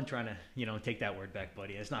 well, have fun trying to, take that word back,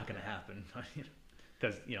 buddy. It's not going to happen.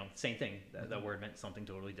 Because, same thing. That word meant something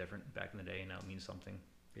totally different back in the day, and now it means something.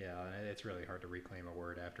 Yeah, and it's really hard to reclaim a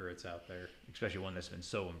word after it's out there. Especially one that's been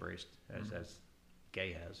so embraced as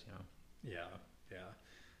gay has, Yeah.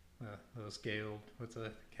 those gay old,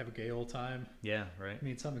 have a gay old time. Yeah, right.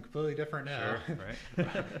 Means something completely different now. Sure,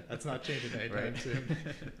 right. That's not changing anytime Right. soon.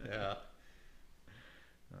 Yeah.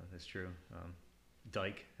 That's true.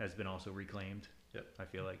 Dyke has been also reclaimed. Yep. I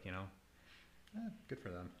feel like, Good for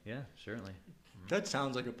them. yeah, certainly. That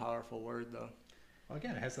sounds like a powerful word, though. Well,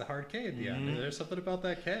 again, it has the hard K at the end. Mhm. There's something about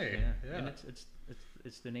that K. Yeah. And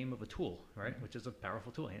it's the name of a tool, right? Which is a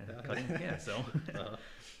powerful tool. Yeah. Yeah. Cutting. Yeah. So. Uh,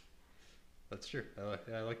 that's true. I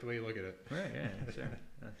like the way you look at it. Right. Yeah. Sure.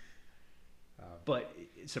 But But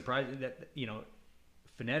it's surprising that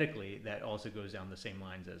phonetically that also goes down the same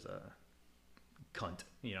lines as cunt.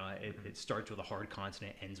 It starts with a hard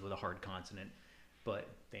consonant, ends with a hard consonant, but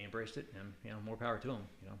they embraced it, and more power to them.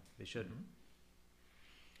 They should.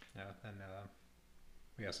 yeah, and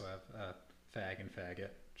we also have fag and faggot.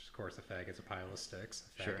 Which of course, a fag is a pile of sticks.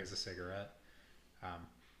 A fag Sure. is a cigarette.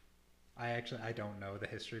 I don't know the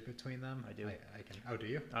history between them. I do. I can. Oh, do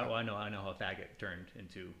you? I know how faggot turned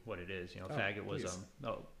into what it is. Oh, Faggot was please.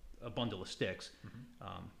 a bundle of sticks.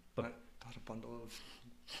 But I thought a bundle of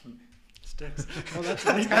sticks. Well, that's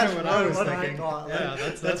Like, kind of what I was what thinking. thought. Yeah,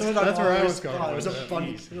 Like, that's what I've where I always was going. thought. It was with a it.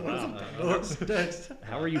 bundle, Jeez, it was a wow. bundle of sticks.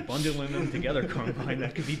 how are you bundling them together, Carmine?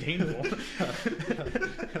 That could be painful.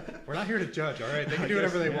 We're not here to judge, all right? They can I do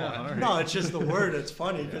whatever guess, they yeah, want. all right. No, it's just the word. It's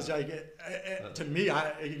funny because to me,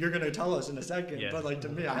 you're gonna tell us in a second. Yeah. But to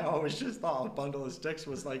me, I always just thought a bundle of sticks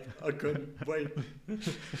was like a good way.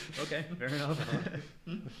 Okay, fair enough.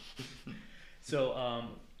 So,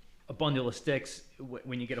 a bundle of sticks,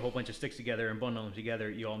 when you get a whole bunch of sticks together and bundle them together,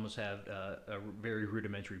 you almost have a very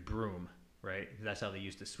rudimentary broom, right? That's how they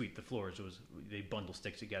used to sweep the floors. They bundle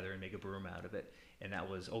sticks together and make a broom out of it, and that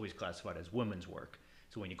was always classified as women's work.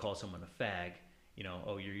 So when you call someone a fag,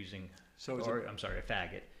 you're using, So is or I'm sorry, a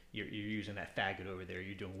faggot. You're using that faggot over there.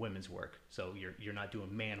 You're doing women's work. So you're not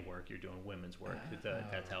doing man work. You're doing women's work.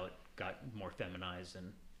 That's how it got more feminized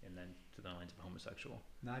and then to the lines of homosexual.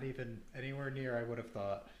 Not even anywhere near I would have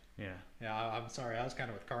thought. Yeah. Yeah, I'm sorry. I was kind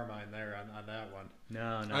of with Carmine there on that one.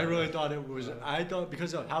 No. I really thought it was. I thought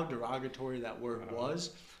because of how derogatory that word was,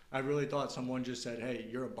 I really thought someone just said, "Hey,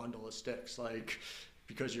 you're a bundle of sticks,"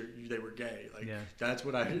 because they were gay. Yeah. That's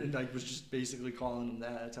what I was just basically calling them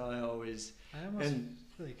that. That's how I always. I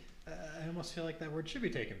almost feel like that word should be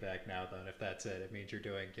taken back now. Then, if that's it, it means you're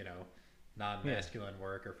doing non-masculine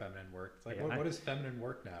work or feminine work. It's like Yeah, what is feminine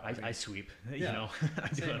work now? I sweep. Yeah, I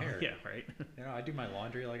do same it. here. Yeah. Right. I do my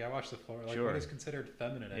laundry. Like I wash the floor. Like Sure. what is considered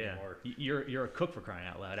feminine Yeah. anymore? You're a cook for crying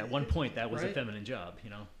out loud. At one point, that was a Right? feminine job.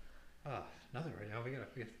 Nothing right now. We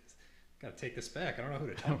gotta take this back. I don't know who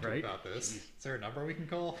to talk Right? to about this. Is there a number we can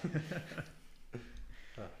call?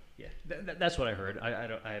 Yeah. That's what I heard.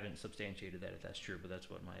 I haven't substantiated that if that's true, but that's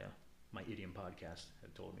what my idiom podcast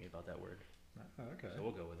had told me about that word. Oh, okay. So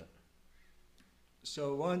we'll go with it.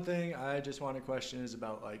 So one thing I just want to question is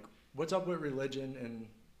about what's up with religion and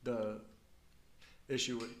the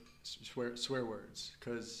issue with swear words,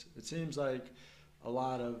 because it seems like a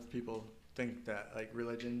lot of people think that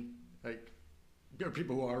religion,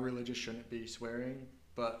 people who are religious shouldn't be swearing,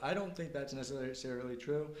 but I don't think that's necessarily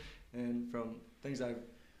true. And from things I've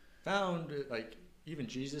found, even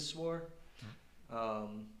Jesus swore.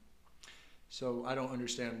 So I don't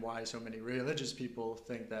understand why so many religious people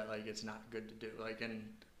think that it's not good to do.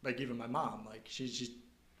 Even my mom, she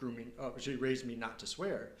grew me up, she raised me not to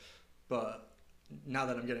swear, but now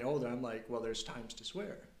that I'm getting older, I'm like, well, there's times to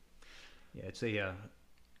swear. Yeah, it's a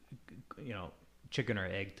chicken or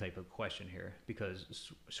egg type of question here,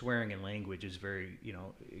 because swearing in language is very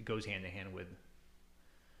it goes hand in hand with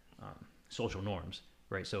social norms.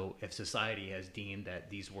 Right, so if society has deemed that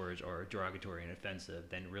these words are derogatory and offensive,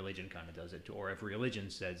 then religion kind of does it too. Or if religion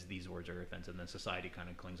says these words are offensive, then society kind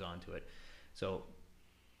of clings on to it. So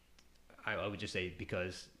I would just say,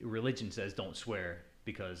 because religion says don't swear,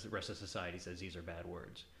 because the rest of society says these are bad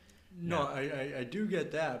words. No, I do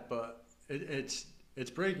get that, but it's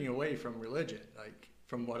breaking away from religion.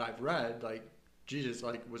 From what I've read, Jesus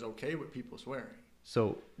was okay with people swearing.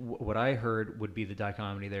 So what I heard would be the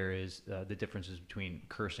dichotomy there is the differences between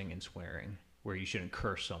cursing and swearing, where you shouldn't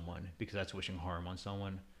curse someone because that's wishing harm on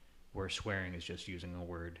someone, where swearing is just using a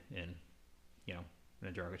word in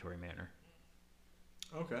a derogatory manner.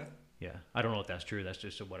 Okay. Yeah, I don't know if that's true. That's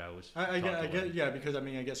just what I was. I taught to learn. get, yeah, because I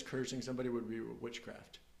guess cursing somebody would be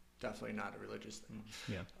witchcraft. Definitely not a religious thing.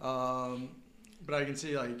 Yeah. But I can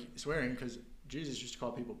see swearing, because Jesus used to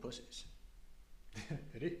call people pussies.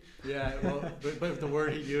 Did he? Yeah, well, but the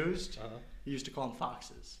word he used, Uh-huh. he used to call them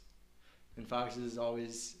foxes, and foxes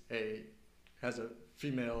always has a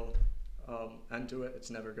female end to it. It's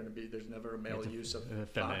never going to be. There's never a male It's use of a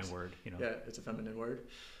feminine fox. word. Yeah, it's a feminine word.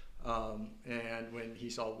 And when he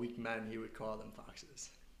saw weak men, he would call them foxes.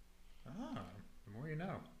 Oh, the more you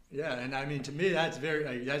know. Yeah, and I mean, to me, that's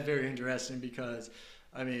very interesting because,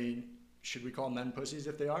 I mean, should we call men pussies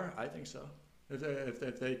if they are? I think so.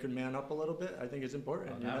 If they could man up a little bit, I think it's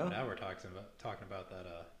important. Well, now we're talking about that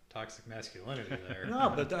toxic masculinity there.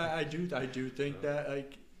 No, but I do think that,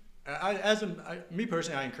 like, me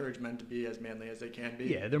personally, I encourage men to be as manly as they can be.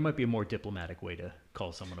 Yeah, there might be a more diplomatic way to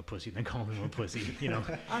call someone a pussy than calling them a pussy. You know.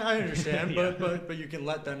 I understand, Yeah. but you can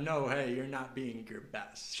let them know, hey, you're not being your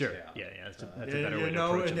best. Sure. Yeah. Yeah. That's a better You way to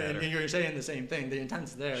know, approach and, a matter. and you're saying the same thing. The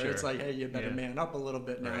intent's there. Sure. It's like, hey, you better Yeah. man up a little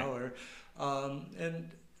bit now, Right. or,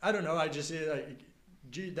 and I don't know. I just see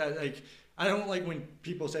like, I don't like when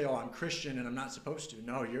people say, "Oh, I'm Christian and I'm not supposed to."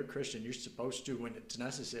 No, you're Christian. You're supposed to when it's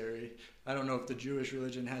necessary. I don't know if the Jewish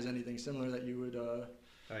religion has anything similar that you would. Oh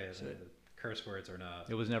yeah, So- the curse words are not.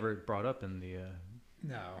 It was never brought up in the.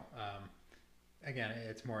 No. Again,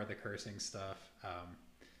 it's more of the cursing stuff.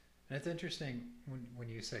 And it's interesting when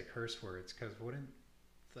you say curse words, because wouldn't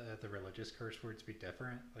the religious curse words be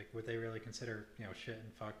different? Like, would they really consider, shit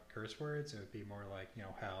and fuck curse words? It would be more like,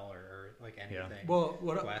 hell or like Yeah. anything Well,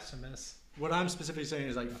 blasphemous. what I'm specifically saying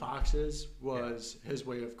is like foxes was his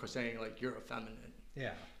way of saying like you're effeminate,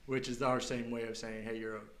 Yeah. which is our same way of saying, hey,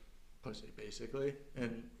 you're a pussy, basically,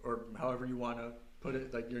 and or however you want to put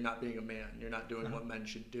it, like you're not being a man, you're not doing what men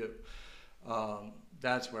should do.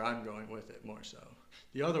 That's where I'm going with it more so.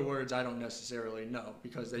 The other words I don't necessarily know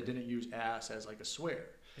because they didn't use ass as like a swear.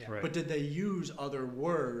 Yeah. Right. But did they use other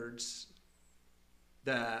words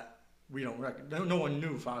that we don't recognize? No one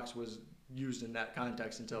knew fox was used in that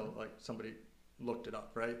context until like somebody looked it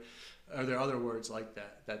up, right? Are there other words like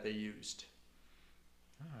that they used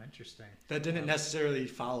Oh, interesting. that didn't necessarily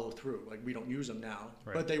follow through? Like we don't use them now,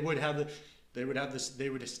 Right. but they would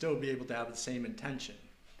still be able to have the same intention.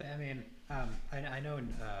 I mean, I know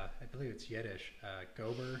in, I believe it's Yiddish,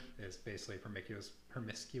 gober is basically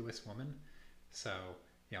promiscuous woman. So,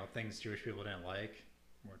 things Jewish people didn't like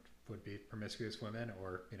would be promiscuous women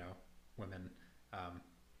or, women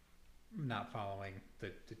not following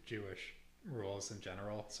the Jewish rules in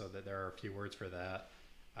general. So that there are a few words for that.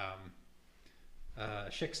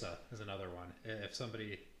 Shiksa is another one. If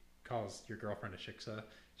somebody calls your girlfriend a shiksa,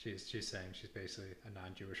 she's saying she's basically a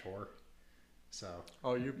non-Jewish whore. So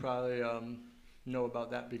Oh, you probably know about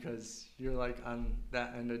that because you're like on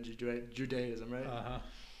that end of Judaism, right?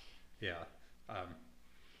 yeah.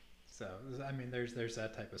 So I mean, there's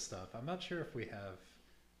that type of stuff. I'm not sure if we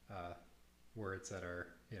have words that are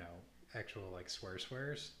actual like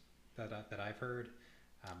swears that I've heard.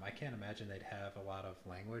 I can't imagine they'd have a lot of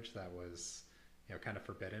language that was kind of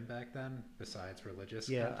forbidden back then, besides religious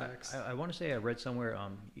context. I want to say I read somewhere,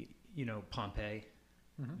 Pompeii,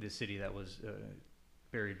 Mhm. the city that was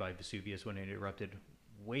buried by Vesuvius when it erupted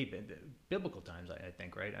way biblical times, I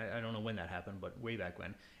think, right? I don't know when that happened, but way back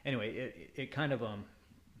when. Anyway, it kind of,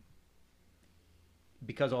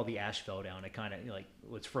 because all the ash fell down, it kind of like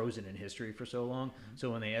was frozen in history for so long. Mm-hmm.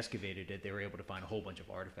 So when they excavated it, they were able to find a whole bunch of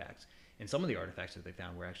artifacts. And some of the artifacts that they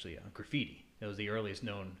found were actually graffiti. It was the earliest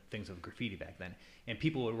known things of graffiti back then. And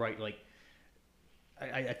people would write like,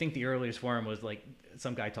 I think the earliest form was like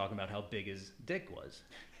some guy talking about how big his dick was,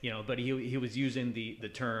 but he was using the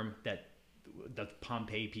term that the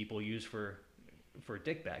Pompeii people used for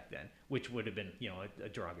dick back then, which would have been, a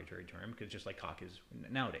derogatory term because just like cock is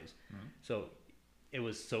nowadays. Mhm. So it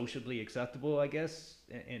was socially acceptable, I guess,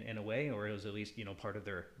 in a way, or it was at least, part of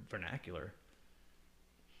their vernacular.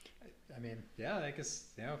 I mean, yeah, I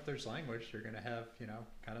guess, if there's language, you're going to have,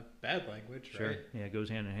 kind of bad language, Sure. right? Yeah, it goes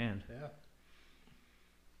hand in hand. Yeah.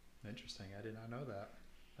 Interesting. I did not know that.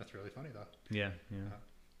 That's really funny, though. Yeah, yeah.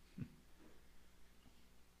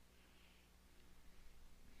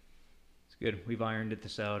 It's good. We've ironed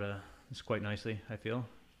this out. It's quite nicely, I feel.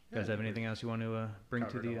 You guys Yeah, have anything else you want to bring to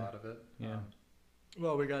Covered the? a lot of it. yeah.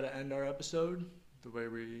 Well, we got to end our episode the way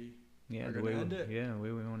we. Yeah, We're the gonna way end it. the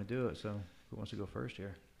way we want to do it. So, who wants to go first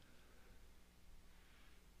here?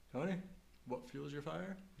 Tony, what fuels your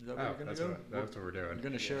fire? Is that Oh, where you're gonna go? that's what we're doing. You're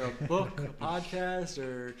gonna share a book, a podcast,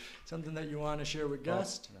 or something that you want to share with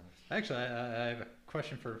guests? Actually, I have a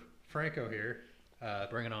question for Franco here.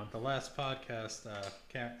 Bring it on. The last podcast,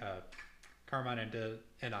 Carmine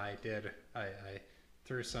and I did. I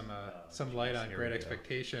threw some light on here Great we go.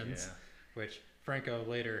 Expectations, which Franco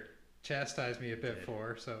later chastised me a bit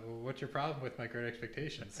for. So, what's your problem with my Great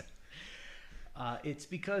Expectations? It's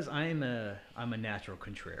because I'm a natural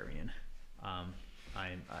contrarian.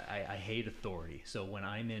 I hate authority. So when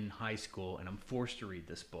I'm in high school and I'm forced to read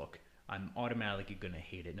this book, I'm automatically going to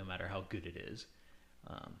hate it, no matter how good it is.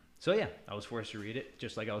 So yeah, I was forced to read it,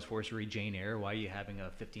 just like I was forced to read Jane Eyre. Why are you having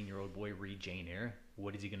a 15-year-old boy read Jane Eyre?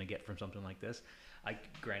 What is he going to get from something like this? I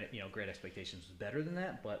granted, Great Expectations was better than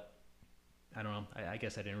that, but I don't know. I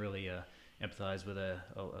guess I didn't really empathize with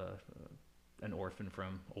an orphan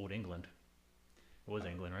from old England. It was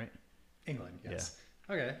England, right? England, yes.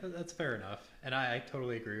 Okay, that's fair enough. And I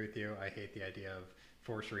totally agree with you. I hate the idea of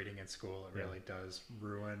forced reading in school. It really does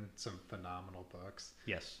ruin some phenomenal books.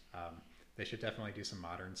 Yes. They should definitely do some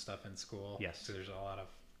modern stuff in school. Yes. So there's a lot of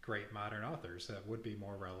great modern authors that would be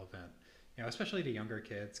more relevant, especially to younger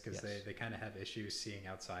kids, because they kind of have issues seeing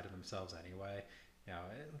outside of themselves anyway.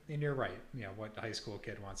 And you're right. What high school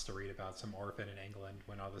kid wants to read about some orphan in England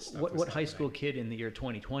when all this stuff was What high happening? school kid in the year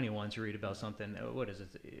 2020 wants to read about something? What is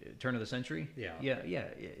it? Turn of the century? Yeah. Yeah.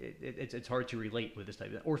 It's hard to relate with this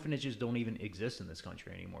type of orphanages. Don't even exist in this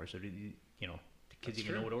country anymore. So do the kids That's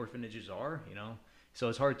even true. know what orphanages are? So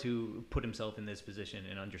it's hard to put himself in this position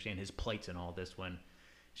and understand his plights and all this when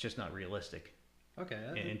it's just not realistic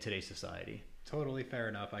Okay. in today's society. Totally fair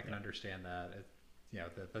enough. I can understand that.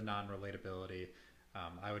 The non-relatability.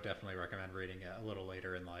 I would definitely recommend reading it a little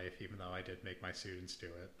later in life, even though I did make my students do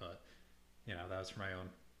it. But, that was for my own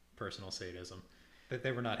personal sadism. That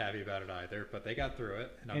they were not happy about it either, but they got through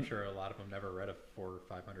it. And I'm sure a lot of them never read a 400 or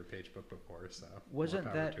 500 page book before. So Wasn't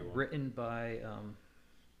more power that to 'em. written by,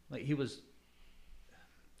 he was,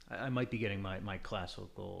 I might be getting my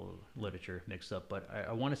classical literature mixed up, but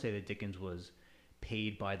I want to say that Dickens was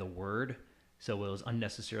paid by the word, so it was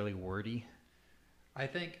unnecessarily wordy. I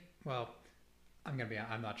think, well, I'm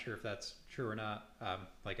not sure if that's true or not.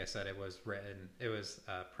 Like I said, it was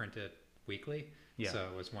printed weekly. Yeah. So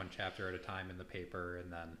it was one chapter at a time in the paper.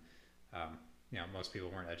 And then, most people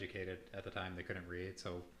weren't educated at the time. They couldn't read.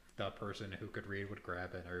 So the person who could read would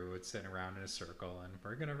grab it, or would sit around in a circle and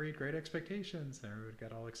we're going to read Great Expectations. And everyone would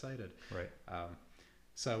get all excited. Right.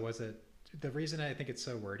 So the reason I think it's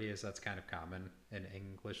so wordy is that's kind of common in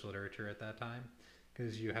English literature at that time.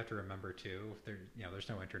 Because you have to remember too, there's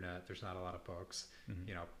no internet, there's not a lot of books.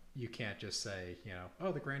 Mm-hmm. You can't just say,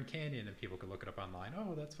 the Grand Canyon, and people could look it up online.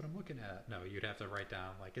 Oh, that's what I'm looking at. No, you'd have to write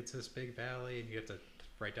down it's this big valley, and you have to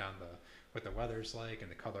write down what the weather's like and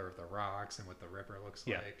the color of the rocks and what the river looks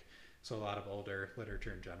like. So a lot of older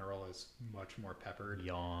literature in general is much more peppered.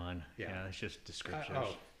 Yawn. Yeah. Yeah, it's just descriptive.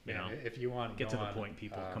 If you want, Get to the on, point,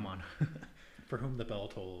 people. Come on. For Whom the Bell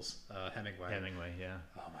Tolls, Hemingway. Hemingway, yeah.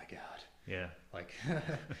 Oh my God. Yeah.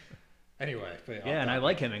 Anyway. But Yeah, and I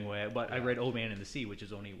like Hemingway, but I read Old Man in the Sea, which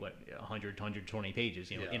is only, 120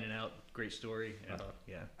 pages, in and out, great story.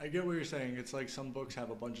 Yeah. I get what you're saying. It's like some books have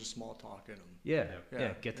a bunch of small talk in them.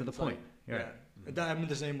 Yeah, get to the It's point. Like, I'm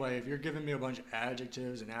the same way. If you're giving me a bunch of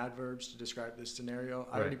adjectives and adverbs to describe this scenario,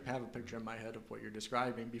 I already have a picture in my head of what you're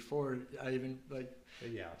describing before I even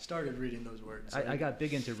started reading those words. I got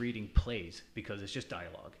big into reading plays because it's just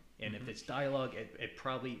dialogue. And if it's dialogue, it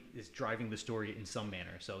probably is driving the story in some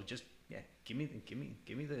manner. So just give me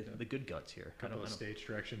the good guts here. A couple of stage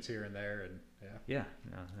directions here and there, and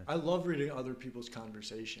I love reading other people's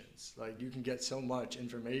conversations. Like you can get so much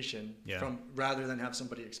information from rather than have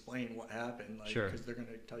somebody explain what happened. Because they're going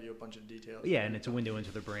to tell you a bunch of details. Yeah, and it's a window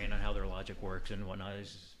into their brain on how their logic works and whatnot.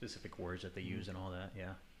 There's specific words that they use and all that.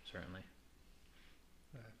 Yeah, certainly.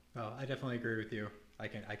 Well, I definitely agree with you. I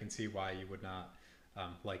can see why you would not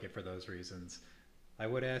like it for those reasons. I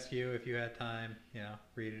would ask you if you had time,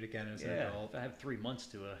 read it again as an adult. I have 3 months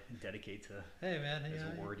to dedicate to hey man, this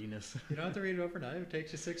wordiness. You don't have to read it overnight. It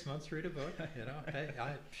takes you 6 months to read a book. Hey,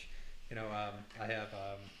 I have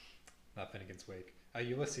not Finnegan's Wake,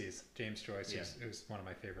 Ulysses, James Joyce, who's one of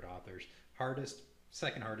my favorite authors.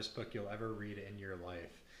 Second hardest book you'll ever read in your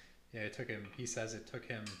life. Yeah, he says it took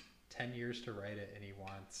him 10 years to write it, and he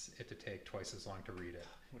wants it to take twice as long to read it.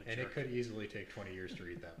 And it could easily take 20 years to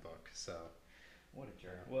read that book. So, what a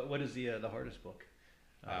jerk! What is the hardest book?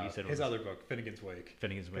 You said his other book, Finnegan's Wake.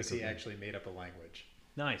 Finnegan's Wake. Because he actually made up a language.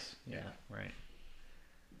 Nice. Yeah. Right.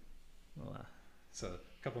 Well. So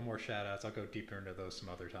a couple more shout outs. I'll go deeper into those some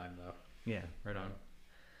other time though. Yeah. Right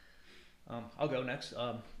on. I'll go next.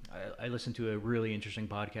 I listened to a really interesting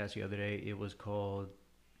podcast the other day. It was called,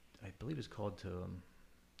 I believe it's called To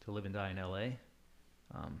Live and Die in L.A.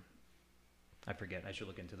 I forget. I should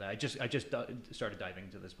look into that. I just started diving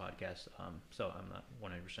into this podcast, so I'm not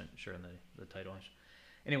 100% sure on the title.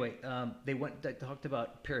 Anyway, they talked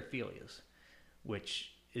about paraphilias,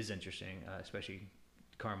 which is interesting, especially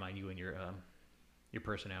Carmine, you and your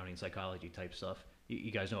personality and psychology type stuff.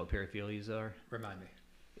 You guys know what paraphilias are? Remind me.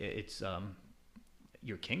 It's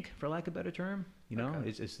your kink, for lack of a better term. Okay.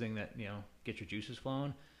 It's this thing that gets your juices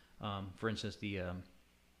flowing. For instance, the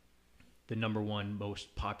number one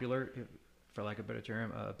most popular for lack of a better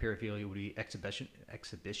term, paraphilia would be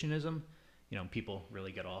exhibitionism. You know, people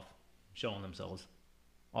really get off showing themselves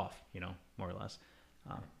off, you know, more or less.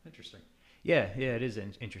 Interesting. Yeah, it is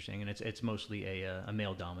interesting, and it's mostly a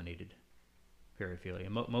male dominated paraphilia.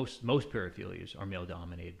 Most paraphilias are male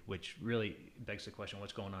dominated, which really begs the question: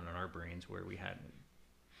 what's going on in our brains where we had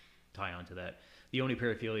tie onto that? The only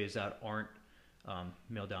paraphilias that aren't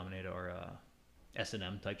male dominated are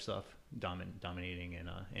S&M type stuff, dominating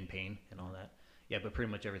in pain and all that. Yeah, but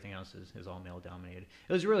pretty much everything else is all male dominated.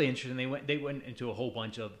 It was really interesting. They went into a whole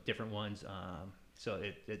bunch of different ones, so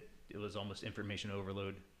it was almost information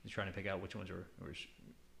overload, trying to pick out which ones were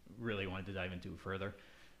really wanted to dive into further.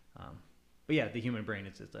 But yeah, the human brain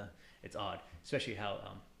it's odd, especially how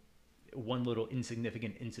one little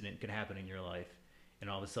insignificant incident could happen in your life, and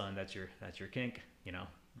all of a sudden that's your kink, you know.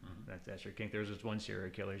 Mm-hmm. That's your kink. There was this one serial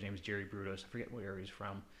killer. His name was Jerry Brudos. I forget where he was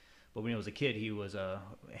from, but when he was a kid, he was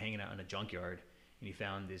hanging out in a junkyard, and he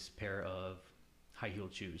found this pair of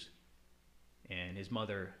high-heeled shoes. And his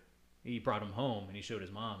mother, he brought them home, and he showed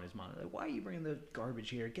his mom. And his mom was like, "Why are you bringing the garbage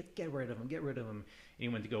here? Get rid of them. Get rid of them." And he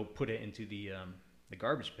went to go put it into the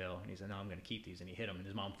garbage pail, and he said, "No, I'm going to keep these." And he hit him, and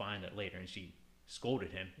his mom found it later, and she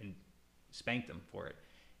scolded him and spanked him for it.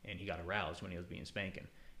 And he got aroused when he was being spanking,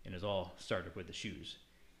 and it all started with the shoes.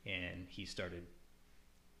 And he started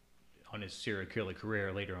on his serial killer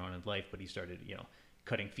career later on in life, but he started, you know,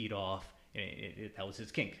 cutting feet off, and that was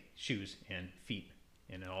his kink, shoes and feet.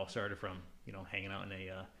 And it all started from, you know, hanging out in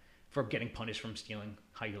from getting punished from stealing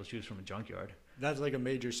high-heel shoes from a junkyard. That's like a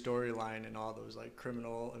major storyline in all those like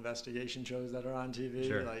criminal investigation shows that are on TV.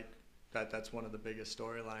 Sure. Like that's one of the biggest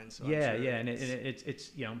storylines. So yeah, and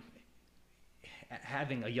it's you know,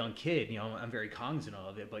 having a young kid, you know, I'm very cognizant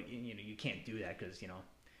of it, but you know, you can't do that because you know,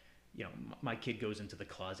 my kid goes into the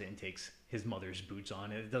closet and takes his mother's boots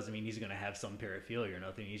on. It doesn't mean he's going to have some paraphilia or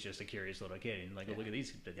nothing. He's just a curious little kid. And like, oh, look at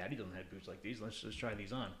these. Daddy doesn't have boots like these. Let's just try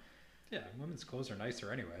these on. Yeah, women's clothes are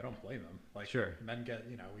nicer anyway. I don't blame them. Like, sure. Men get,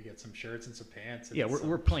 you know, we get some shirts and some pants. And yeah,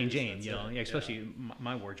 we're plain Jane, you know. Yeah, especially yeah.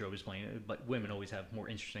 My wardrobe is plain, but women always have more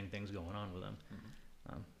interesting things going on with them.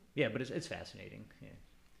 Mm-hmm. Yeah, but it's fascinating. Yeah.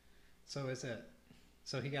 So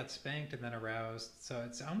so he got spanked and then aroused. So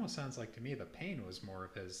it almost sounds like to me the pain was more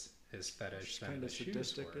of his fetish than the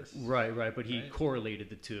shoes were. Right, but he correlated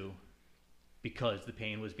the two because the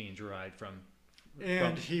pain was being derived from.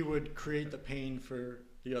 And he would create the pain for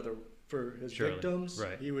his victims.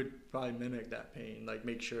 Right. He would probably mimic that pain, like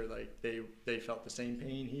make sure like they felt the same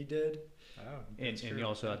pain he did. Oh, and he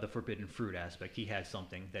also had the forbidden fruit aspect. He had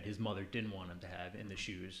something that his mother didn't want him to have in the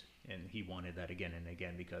shoes, and he wanted that again and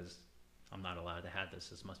again because I'm not allowed to have this.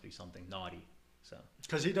 This must be something naughty. So.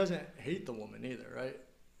 Because he doesn't hate the woman either, right?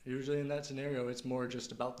 Usually in that scenario, it's more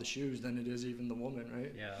just about the shoes than it is even the woman,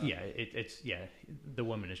 right? Yeah. Yeah, it's the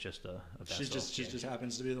woman is just a vessel. She just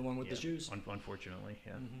happens to be the one with the shoes. Unfortunately,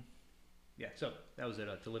 yeah. Mm-hmm. Yeah. So that was it.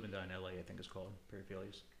 To Live and Die in L.A. I think it's called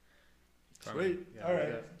paraphilias. Sweet. Yeah, all right.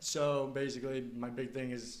 Yeah. So basically, my big thing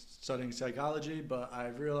is studying psychology, but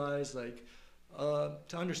I've realized like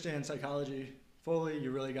to understand psychology fully, you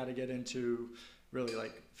really got to get into really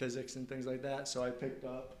like physics and things like that. So I picked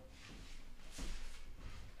up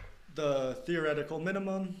the theoretical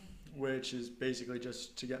minimum, which is basically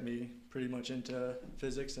just to get me pretty much into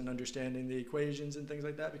physics and understanding the equations and things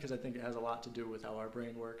like that, because I think it has a lot to do with how our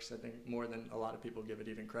brain works. I think more than a lot of people give it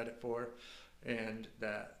even credit for, and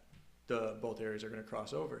that both areas are going to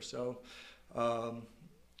cross over. So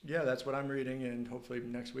yeah, that's what I'm reading, and hopefully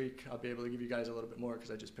next week I'll be able to give you guys a little bit more because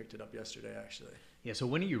I just picked it up yesterday actually. Yeah, so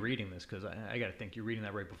when are you reading this? Because I got to think you're reading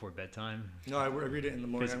that right before bedtime. No, I read it in the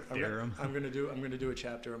morning. I'm gonna do a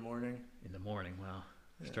chapter a morning. In the morning, wow.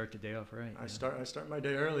 Yeah. Start the day off right. I start my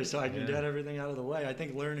day early so I can get everything out of the way. I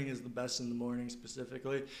think learning is the best in the morning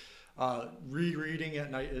specifically. Rereading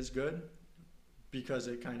at night is good because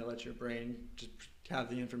it kind of lets your brain just have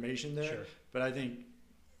the information there. Sure. But I think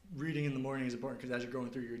reading in the morning is important because as you're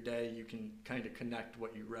going through your day, you can kind of connect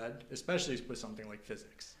what you read, especially with something like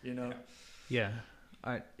physics, you know? Yeah.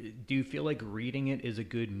 Do you feel like reading it is a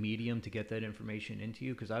good medium to get that information into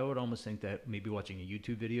you? Because I would almost think that maybe watching a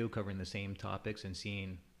YouTube video covering the same topics and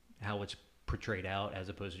seeing how it's portrayed out as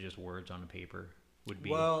opposed to just words on a paper would be...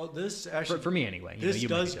 Well, this actually... For me anyway. This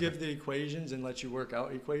does give the equations and lets you work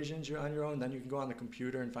out equations on your own. Then you can go on the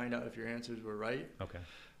computer and find out if your answers were right. Okay.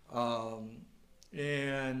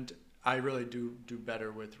 And I really do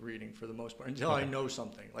better with reading for the most part until I know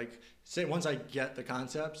something. Like, say once I get the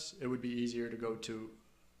concepts, it would be easier to go to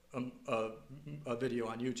a video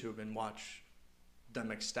on YouTube and watch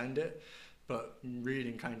them extend it. But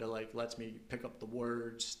reading kind of like lets me pick up the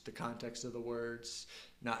words, the context of the words,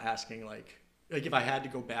 not asking like like if I had to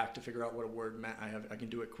go back to figure out what a word meant, I can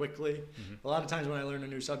do it quickly. Mm-hmm. A lot of times when I learn a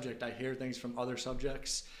new subject, I hear things from other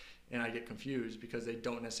subjects and I get confused because they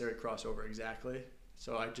don't necessarily cross over exactly.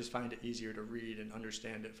 So I just find it easier to read and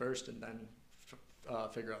understand it first and then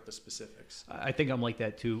figure out the specifics. I think I'm like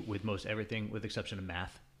that too with most everything, with the exception of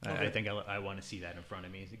math. Okay. I think I want to see that in front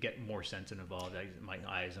of me to get more sense involved. My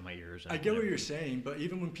eyes and my ears. I get what you're saying, but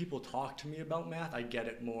even when people talk to me about math, I get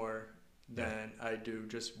it more than I do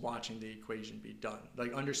just watching the equation be done.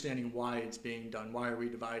 Like understanding why it's being done, why are we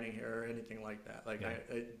dividing here, or anything like that. Like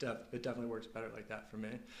it definitely works better like that for me.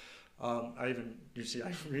 I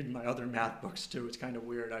read my other math books too. It's kind of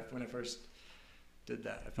weird. When I first did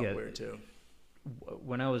that, I felt weird too.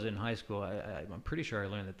 When I was in high school, I'm pretty sure I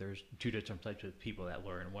learned that there's two different types of people that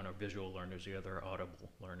learn. One are visual learners, the other are audible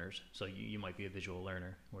learners. So you might be a visual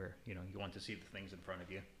learner where, you want to see the things in front of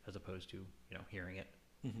you as opposed to, hearing it.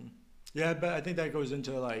 Mm-hmm. Yeah, but I think that goes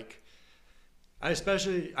into like, I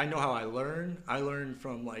know how I learn. I learn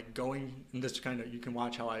from like going, and this kind of, you can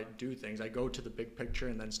watch how I do things. I go to the big picture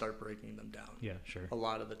and then start breaking them down. Yeah, sure. A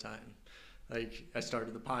lot of the time. Like I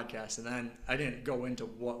started the podcast and then I didn't go into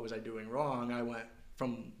what was I doing wrong. I went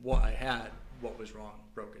from what I had, what was wrong,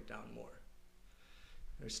 broke it down more.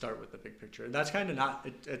 I start with the big picture. And that's kind of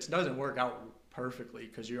it doesn't work out perfectly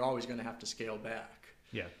because you're always going to have to scale back.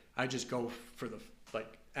 Yeah. I just go for the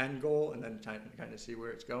end goal and then kind of see where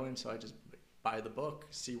it's going. So I just buy the book,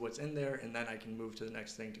 see what's in there, and then I can move to the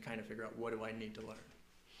next thing to kind of figure out what do I need to learn.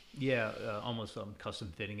 Yeah, almost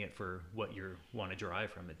custom fitting it for what you want to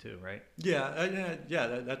derive from it too, right? Yeah,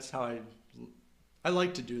 that's how I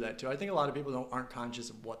like to do that too. I think a lot of people aren't conscious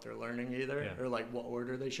of what they're learning either, or like what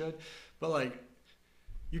order they should. But like,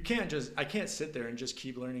 I can't sit there and just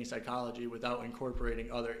keep learning psychology without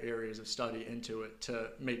incorporating other areas of study into it to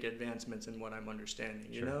make advancements in what I'm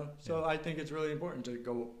understanding, you know? So I think it's really important to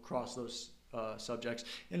go across those subjects.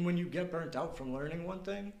 And when you get burnt out from learning one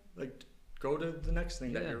thing, like go to the next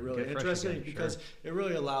thing that you're really interested in, because it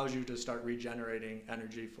really allows you to start regenerating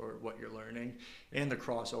energy for what you're learning. And the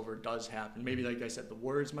crossover does happen. Maybe, like I said, the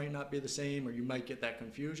words might not be the same, or you might get that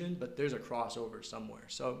confusion, but there's a crossover somewhere.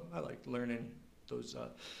 So I like learning those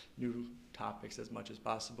new topics as much as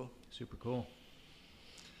possible. Super cool.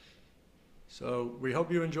 So we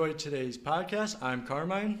hope you enjoyed today's podcast. I'm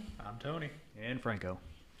Carmine. I'm Tony. And Franco.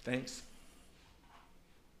 Thanks.